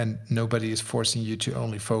liquid, and nobody is forcing you to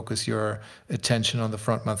only focus your attention on the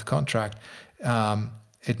front month contract.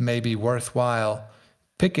 It may be worthwhile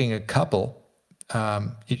picking a couple.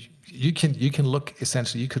 You can look,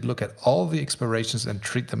 essentially, you could look at all the expirations and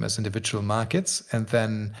treat them as individual markets, and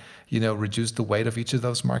then reduce the weight of each of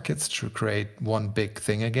those markets to create one big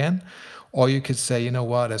thing again. Or you could say,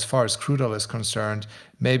 as far as crude oil is concerned,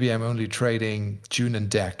 maybe I'm only trading June and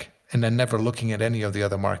DEC, and then never looking at any of the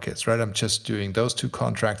other markets, right? I'm just doing those two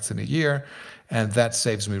contracts in a year, and that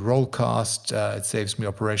saves me roll cost. It saves me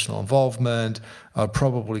operational involvement. I'll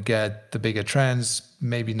probably get the bigger trends,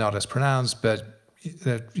 maybe not as pronounced, but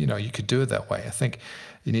you could do it that way. I think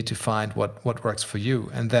you need to find what works for you.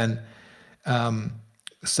 And then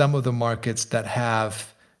some of the markets that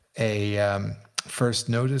have a first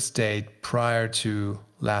notice date prior to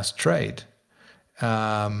last trade,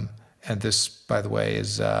 And this, by the way,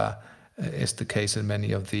 is the case in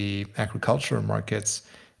many of the agricultural markets.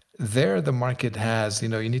 There, the market has, you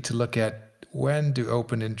need to look at when do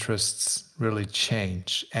open interests really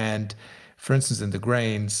change. And for instance, in the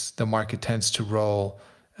grains, the market tends to roll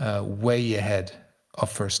way ahead of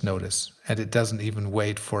first notice, and it doesn't even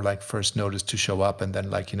wait for like first notice to show up and then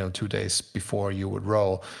 2 days before you would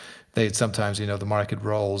roll. They sometimes, the market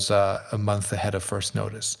rolls a month ahead of first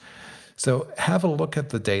notice. So have a look at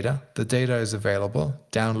the data. The data is available.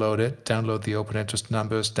 Download it. Download the open interest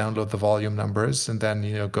numbers. Download the volume numbers, and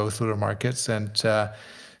then go through the markets and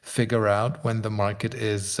figure out when the market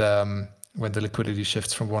is when the liquidity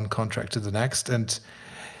shifts from one contract to the next. And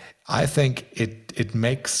I think it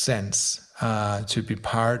makes sense to be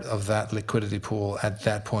part of that liquidity pool at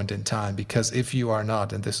that point in time, because if you are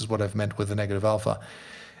not, and this is what I've meant with the negative alpha,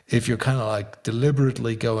 if you're kind of like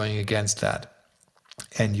deliberately going against that,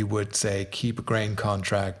 and you would say keep a grain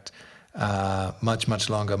contract much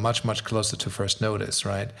longer, much closer to first notice,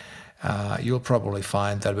 right? You'll probably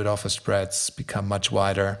find that bid-offer spreads become much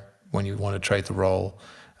wider when you want to trade the roll.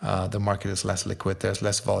 The market is less liquid, there's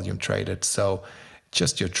less volume traded, so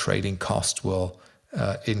just your trading cost will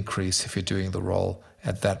increase if you're doing the roll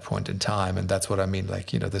at that point in time. And that's what I mean,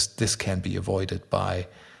 this can be avoided by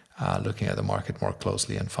looking at the market more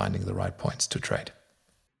closely and finding the right points to trade.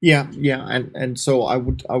 Yeah, and so I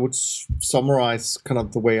would summarize kind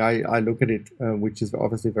of the way I look at it, which is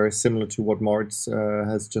obviously very similar to what Moritz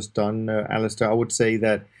has just done, Alistair. I would say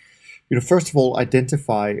that, first of all,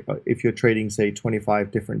 identify if you're trading, say, 25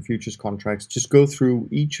 different futures contracts. Just go through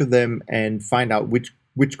each of them and find out which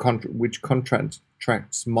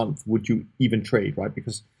contracts month would you even trade, right?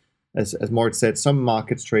 Because as Moritz said, some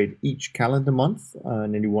markets trade each calendar month,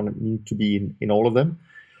 and then you need to be in all of them.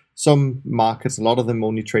 Some markets, a lot of them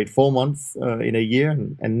only trade 4 months in a year,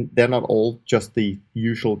 and they're not all just the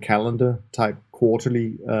usual calendar type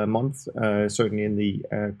quarterly month. Certainly in the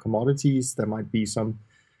commodities, there might be some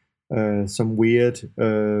weird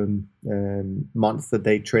month that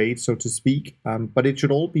they trade, so to speak. But it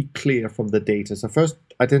should all be clear from the data. So first,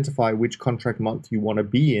 identify which contract month you want to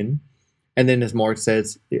be in. And then, as Moritz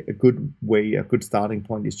says, a good starting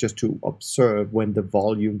point is just to observe when the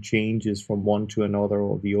volume changes from one to another,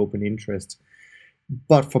 or the open interest.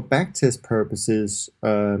 But for backtest purposes,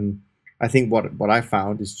 I think what I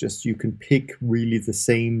found is just you can pick really the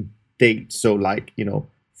same date. So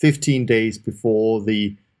 15 days before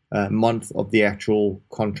the month of the actual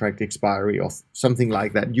contract expiry or something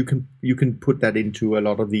like that. You can put that into a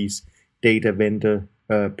lot of these data vendor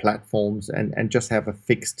platforms and just have a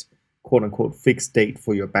fixed, quote unquote, fixed date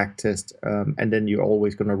for your backtest, and then you're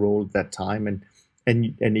always going to roll at that time. And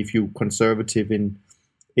if you're conservative in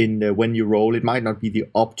when you roll, it might not be the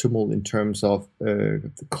optimal in terms of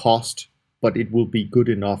the cost, but it will be good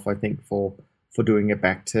enough, I think, for doing a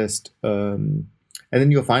backtest. And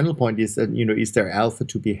then your final point is that, is there alpha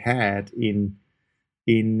to be had in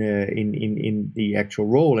the actual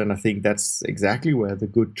roll? And I think that's exactly where the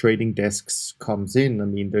good trading desks comes in. I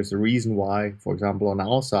mean, there's a reason why, for example, on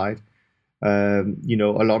our side, a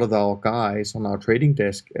lot of our guys on our trading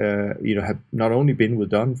desk, have not only been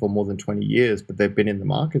with Dunn for more than 20 years, but they've been in the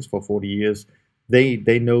markets for 40 years.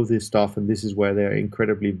 They know this stuff, and this is where they're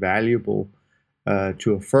incredibly valuable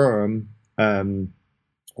to a firm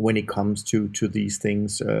when it comes to these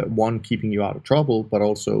things. One, keeping you out of trouble, but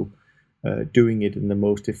also doing it in the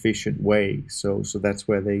most efficient way. So that's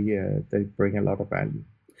where they bring a lot of value.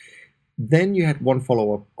 Then you had one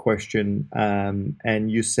follow-up question,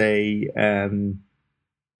 and you say, and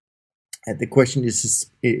the question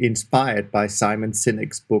is inspired by Simon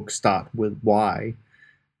Sinek's book, Start With Why.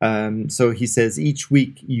 So he says, each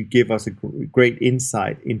week you give us a great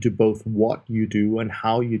insight into both what you do and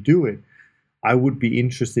how you do it. I would be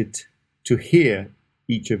interested to hear,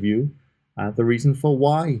 each of you, the reason for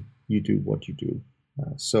why you do what you do.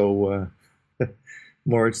 So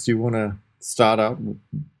Moritz, do you want to start out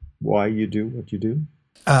why you do what you do?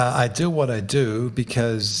 I do what I do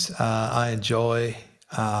because I enjoy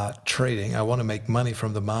trading. I want to make money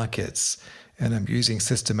from the markets, and I'm using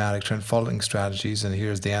systematic trend following strategies. And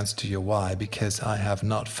here's the answer to your why: because I have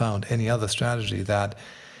not found any other strategy that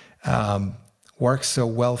works so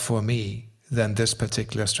well for me than this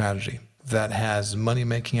particular strategy, that has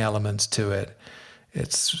money-making elements to it.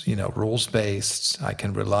 It's, rules-based. I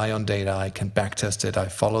can rely on data. I can backtest it. I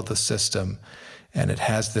follow the system. And it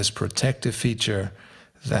has this protective feature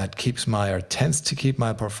that tends to keep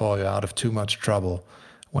my portfolio out of too much trouble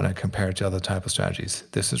when I compare it to other type of strategies.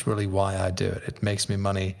 This is really why I do it. It makes me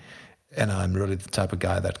money, and I'm really the type of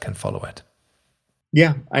guy that can follow it.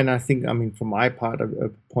 Yeah, and I think, I mean, from my point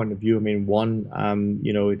of view, I mean, one,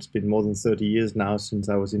 it's been more than 30 years now since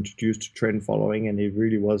I was introduced to trend following, and it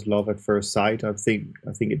really was love at first sight. I think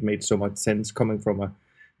it made so much sense coming from a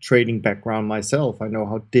trading background myself. I know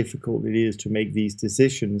how difficult it is to make these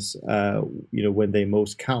decisions, when they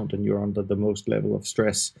most count and you're under the most level of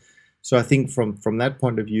stress. So I think from that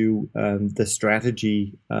point of view, the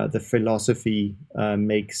strategy, the philosophy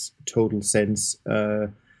makes total sense.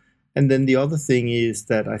 And then the other thing is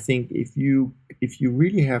that I think if you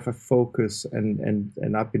really have a focus, and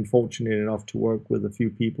I've been fortunate enough to work with a few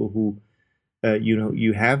people who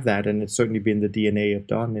you have that, and it's certainly been the DNA of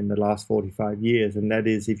Don in the last 45 years, and that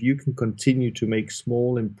is, if you can continue to make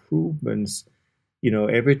small improvements,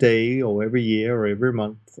 every day or every year or every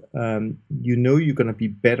month, you're going to be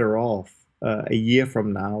better off a year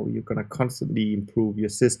from now. You're going to constantly improve your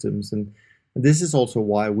systems, and this is also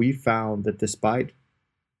why we found that despite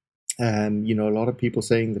a lot of people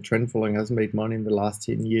saying the trend following hasn't made money in the last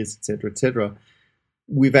 10 years, etc., etc.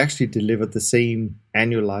 We've actually delivered the same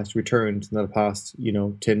annualized returns in the past,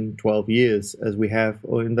 10, 12 years as we have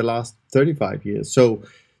in the last 35 years.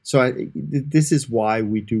 This is why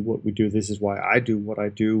we do what we do. This is why I do what I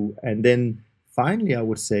do. And then finally, I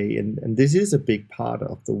would say, and this is a big part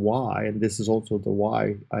of the why, and this is also the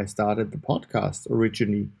why I started the podcast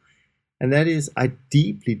originally, and that is, I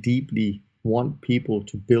deeply, deeply want people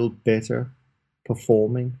to build better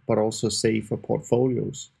performing, but also safer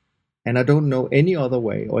portfolios. And I don't know any other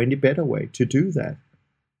way or any better way to do that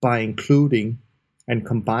by including and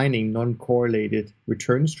combining non-correlated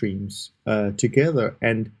return streams together.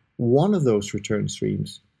 And one of those return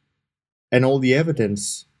streams, and all the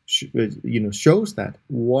evidence shows that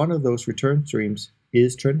one of those return streams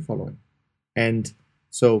is trend following. And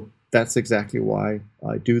so that's exactly why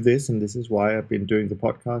I do this, and this is why I've been doing the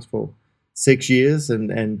podcast for 6 years,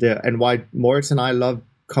 and why Moritz and I love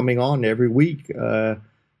coming on every week,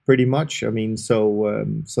 pretty much. I mean,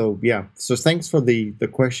 so yeah. So thanks for the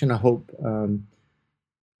question. I hope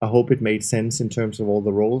it made sense in terms of all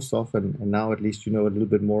the role stuff, and now at least you know a little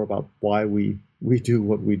bit more about why we do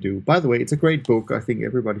what we do. By the way, it's a great book. I think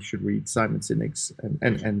everybody should read Simon Sinek's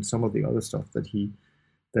and some of the other stuff that he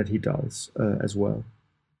does as well.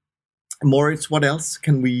 Moritz, what else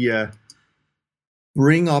can we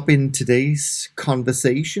bring up in today's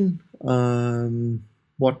conversation?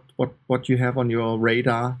 What you have on your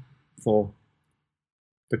radar for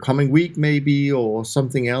the coming week, maybe, or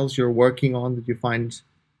something else you're working on that you find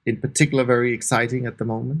in particular very exciting at the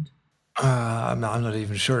moment? I'm not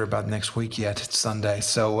even sure about next week yet. It's Sunday,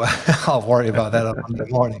 so I'll worry about that on Monday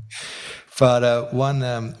morning. But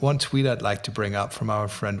one tweet I'd like to bring up from our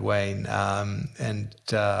friend Wayne, and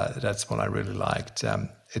that's what I really liked.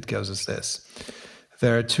 It goes as this.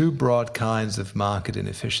 There are two broad kinds of market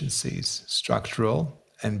inefficiencies, structural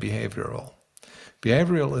and behavioral.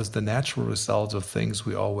 Behavioral is the natural result of things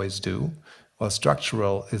we always do, while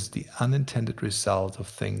structural is the unintended result of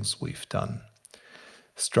things we've done.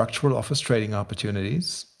 Structural offers trading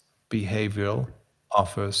opportunities, behavioral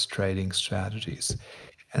offers trading strategies.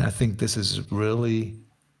 And I think this is really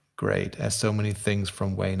great, as so many things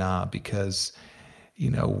from Wayne are, because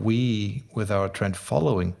we, with our trend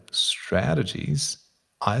following strategies,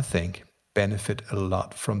 I think benefit a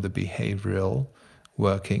lot from the behavioral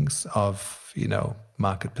workings of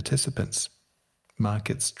market participants.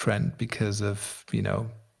 Markets trend because of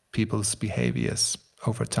people's behaviors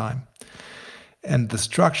over time. And the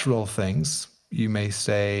structural things, you may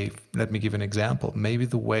say, let me give an example, maybe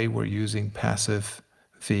the way we're using passive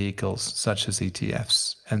vehicles such as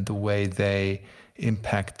ETFs and the way they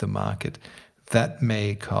impact the market, that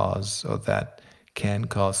may cause, or that can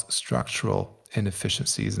cause, structural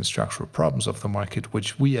inefficiencies and structural problems of the market,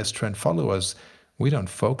 which we as trend followers, we don't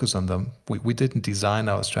focus on them. We didn't design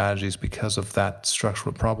our strategies because of that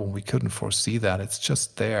structural problem. We couldn't foresee that. It's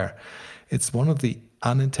just there. It's one of the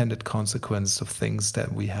unintended consequences of things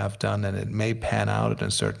that we have done, and it may pan out in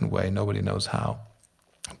a certain way. Nobody knows how.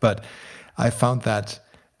 But I found that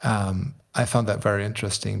very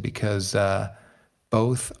interesting because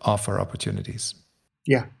both offer opportunities.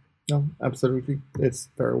 Yeah, no, absolutely. It's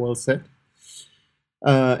very well said.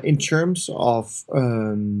 In terms of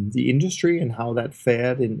the industry and how that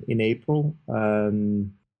fared in April,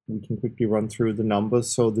 we can quickly run through the numbers.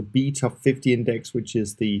 So the B Top 50 Index, which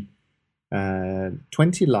is the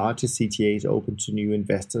 20 largest CTAs open to new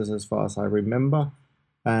investors, as far as I remember,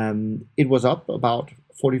 it was up about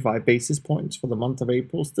 45 basis points for the month of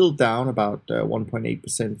April, still down about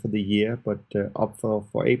 1.8% for the year, but up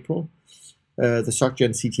for April. The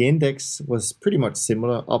SocGen CTA Index was pretty much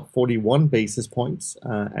similar, up 41 basis points,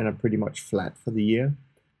 and are pretty much flat for the year.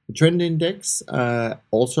 The trend index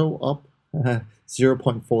also up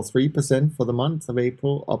 0.43% for the month of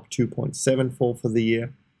April, up 2.74% for the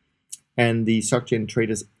year. And the SocGen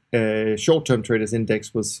Traders short-term traders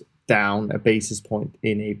index was down a basis point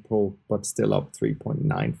in April, but still up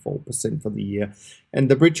 3.94% for the year. And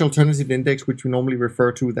the Bridge Alternative Index, which we normally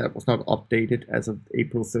refer to, that was not updated as of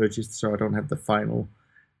April 30th, so I don't have the final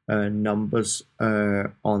numbers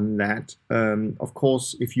on that. Of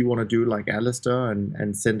course, if you want to do like Alistair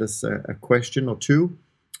and send us a question or two,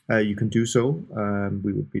 you can do so.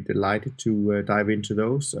 We would be delighted to dive into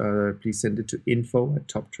those. Please send it to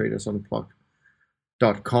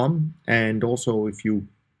info@toptradersunplugged.com. And also, if you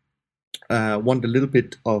want a little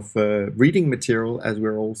bit of reading material, as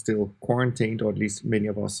we're all still quarantined, or at least many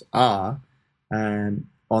of us are,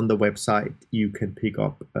 on the website you can pick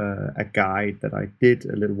up a guide that I did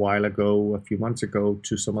a little while ago, a few months ago,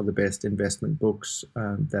 to some of the best investment books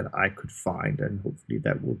that I could find, and hopefully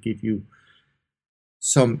that will give you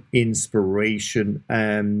some inspiration.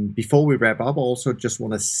 Before we wrap up, I also just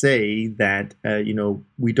want to say that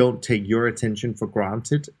we don't take your attention for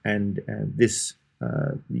granted, and this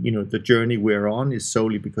the journey we're on is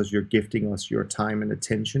solely because you're gifting us your time and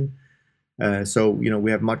attention. So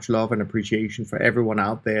we have much love and appreciation for everyone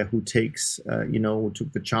out there who takes who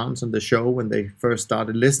took the chance on the show when they first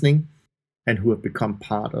started listening, and who have become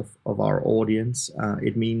part of our audience.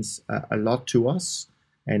 It means a lot to us.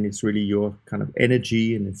 And it's really your kind of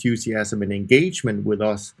energy and enthusiasm and engagement with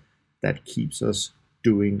us that keeps us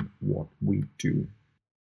doing what we do.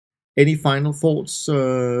 Any final thoughts,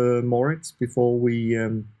 Moritz, before we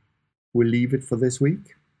leave it for this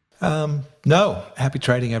week? No. Happy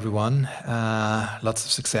trading, everyone. Lots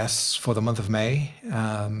of success for the month of May.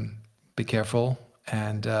 Be careful,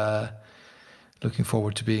 and looking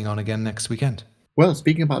forward to being on again next weekend. Well,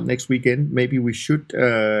 speaking about next weekend, maybe we should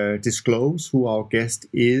disclose who our guest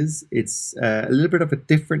is. It's a little bit of a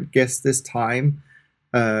different guest this time,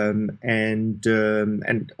 and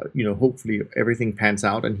hopefully everything pans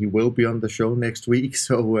out and he will be on the show next week.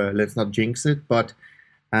 So let's not jinx it, but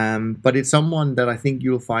it's someone that I think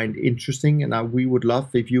you'll find interesting, and we would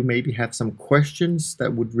love if you maybe have some questions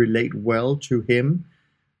that would relate well to him,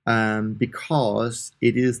 because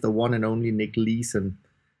it is the one and only Nick Leeson.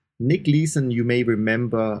 Nick Leeson, you may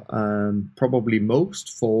remember probably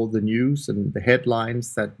most for the news and the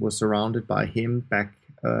headlines that were surrounded by him back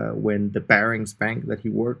when the Barings Bank that he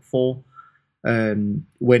worked for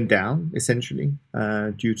went down, essentially,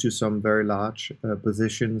 due to some very large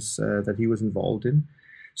positions that he was involved in.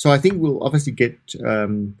 So I think we'll obviously get,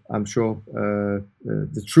 I'm sure,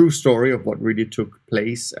 the true story of what really took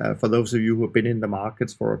place. For those of you who have been in the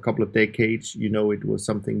markets for a couple of decades, it was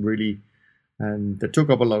something really that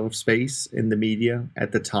took up a lot of space in the media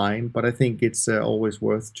at the time. But I think it's always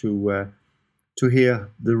worth to hear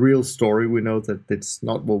the real story. We know that it's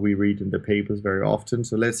not what we read in the papers very often,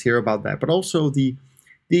 so let's hear about that. But also the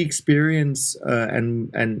experience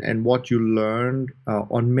and what you learned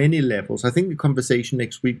on many levels. I think the conversation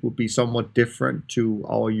next week will be somewhat different to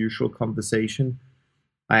our usual conversation.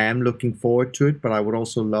 I am looking forward to it, but I would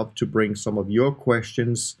also love to bring some of your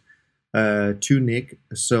questions to Nick.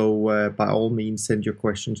 So by all means, send your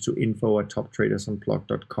questions to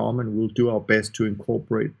info@toptradersunplugged.com, and we'll do our best to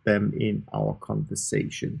incorporate them in our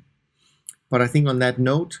conversation. But I think on that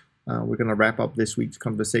note, we're going to wrap up this week's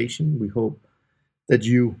conversation. We hope that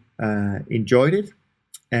you enjoyed it.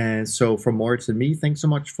 And so from Moritz and me, thanks so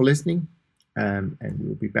much for listening. And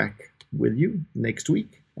we'll be back with you next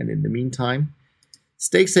week. And in the meantime,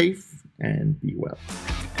 stay safe and be well.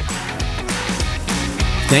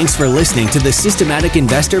 Thanks for listening to the Systematic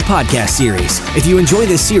Investor podcast series. If you enjoy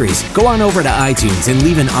this series, go on over to iTunes and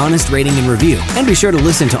leave an honest rating and review. And be sure to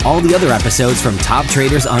listen to all the other episodes from Top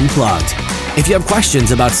Traders Unplugged. If you have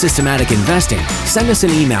questions about systematic investing, send us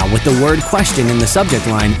an email with the word question in the subject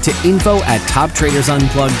line to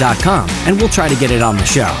info@toptradersunplugged.com, and we'll try to get it on the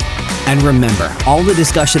show. And remember, all the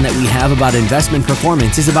discussion that we have about investment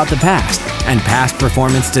performance is about the past, and past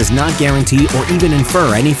performance does not guarantee or even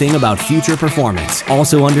infer anything about future performance.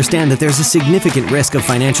 Also understand that there's a significant risk of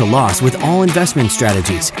financial loss with all investment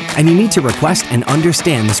strategies, and you need to request and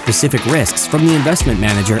understand the specific risks from the investment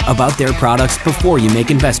manager about their products before you make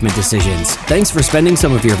investment decisions. Thanks for spending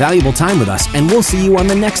some of your valuable time with us, and we'll see you on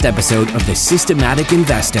the next episode of The Systematic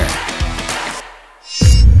Investor.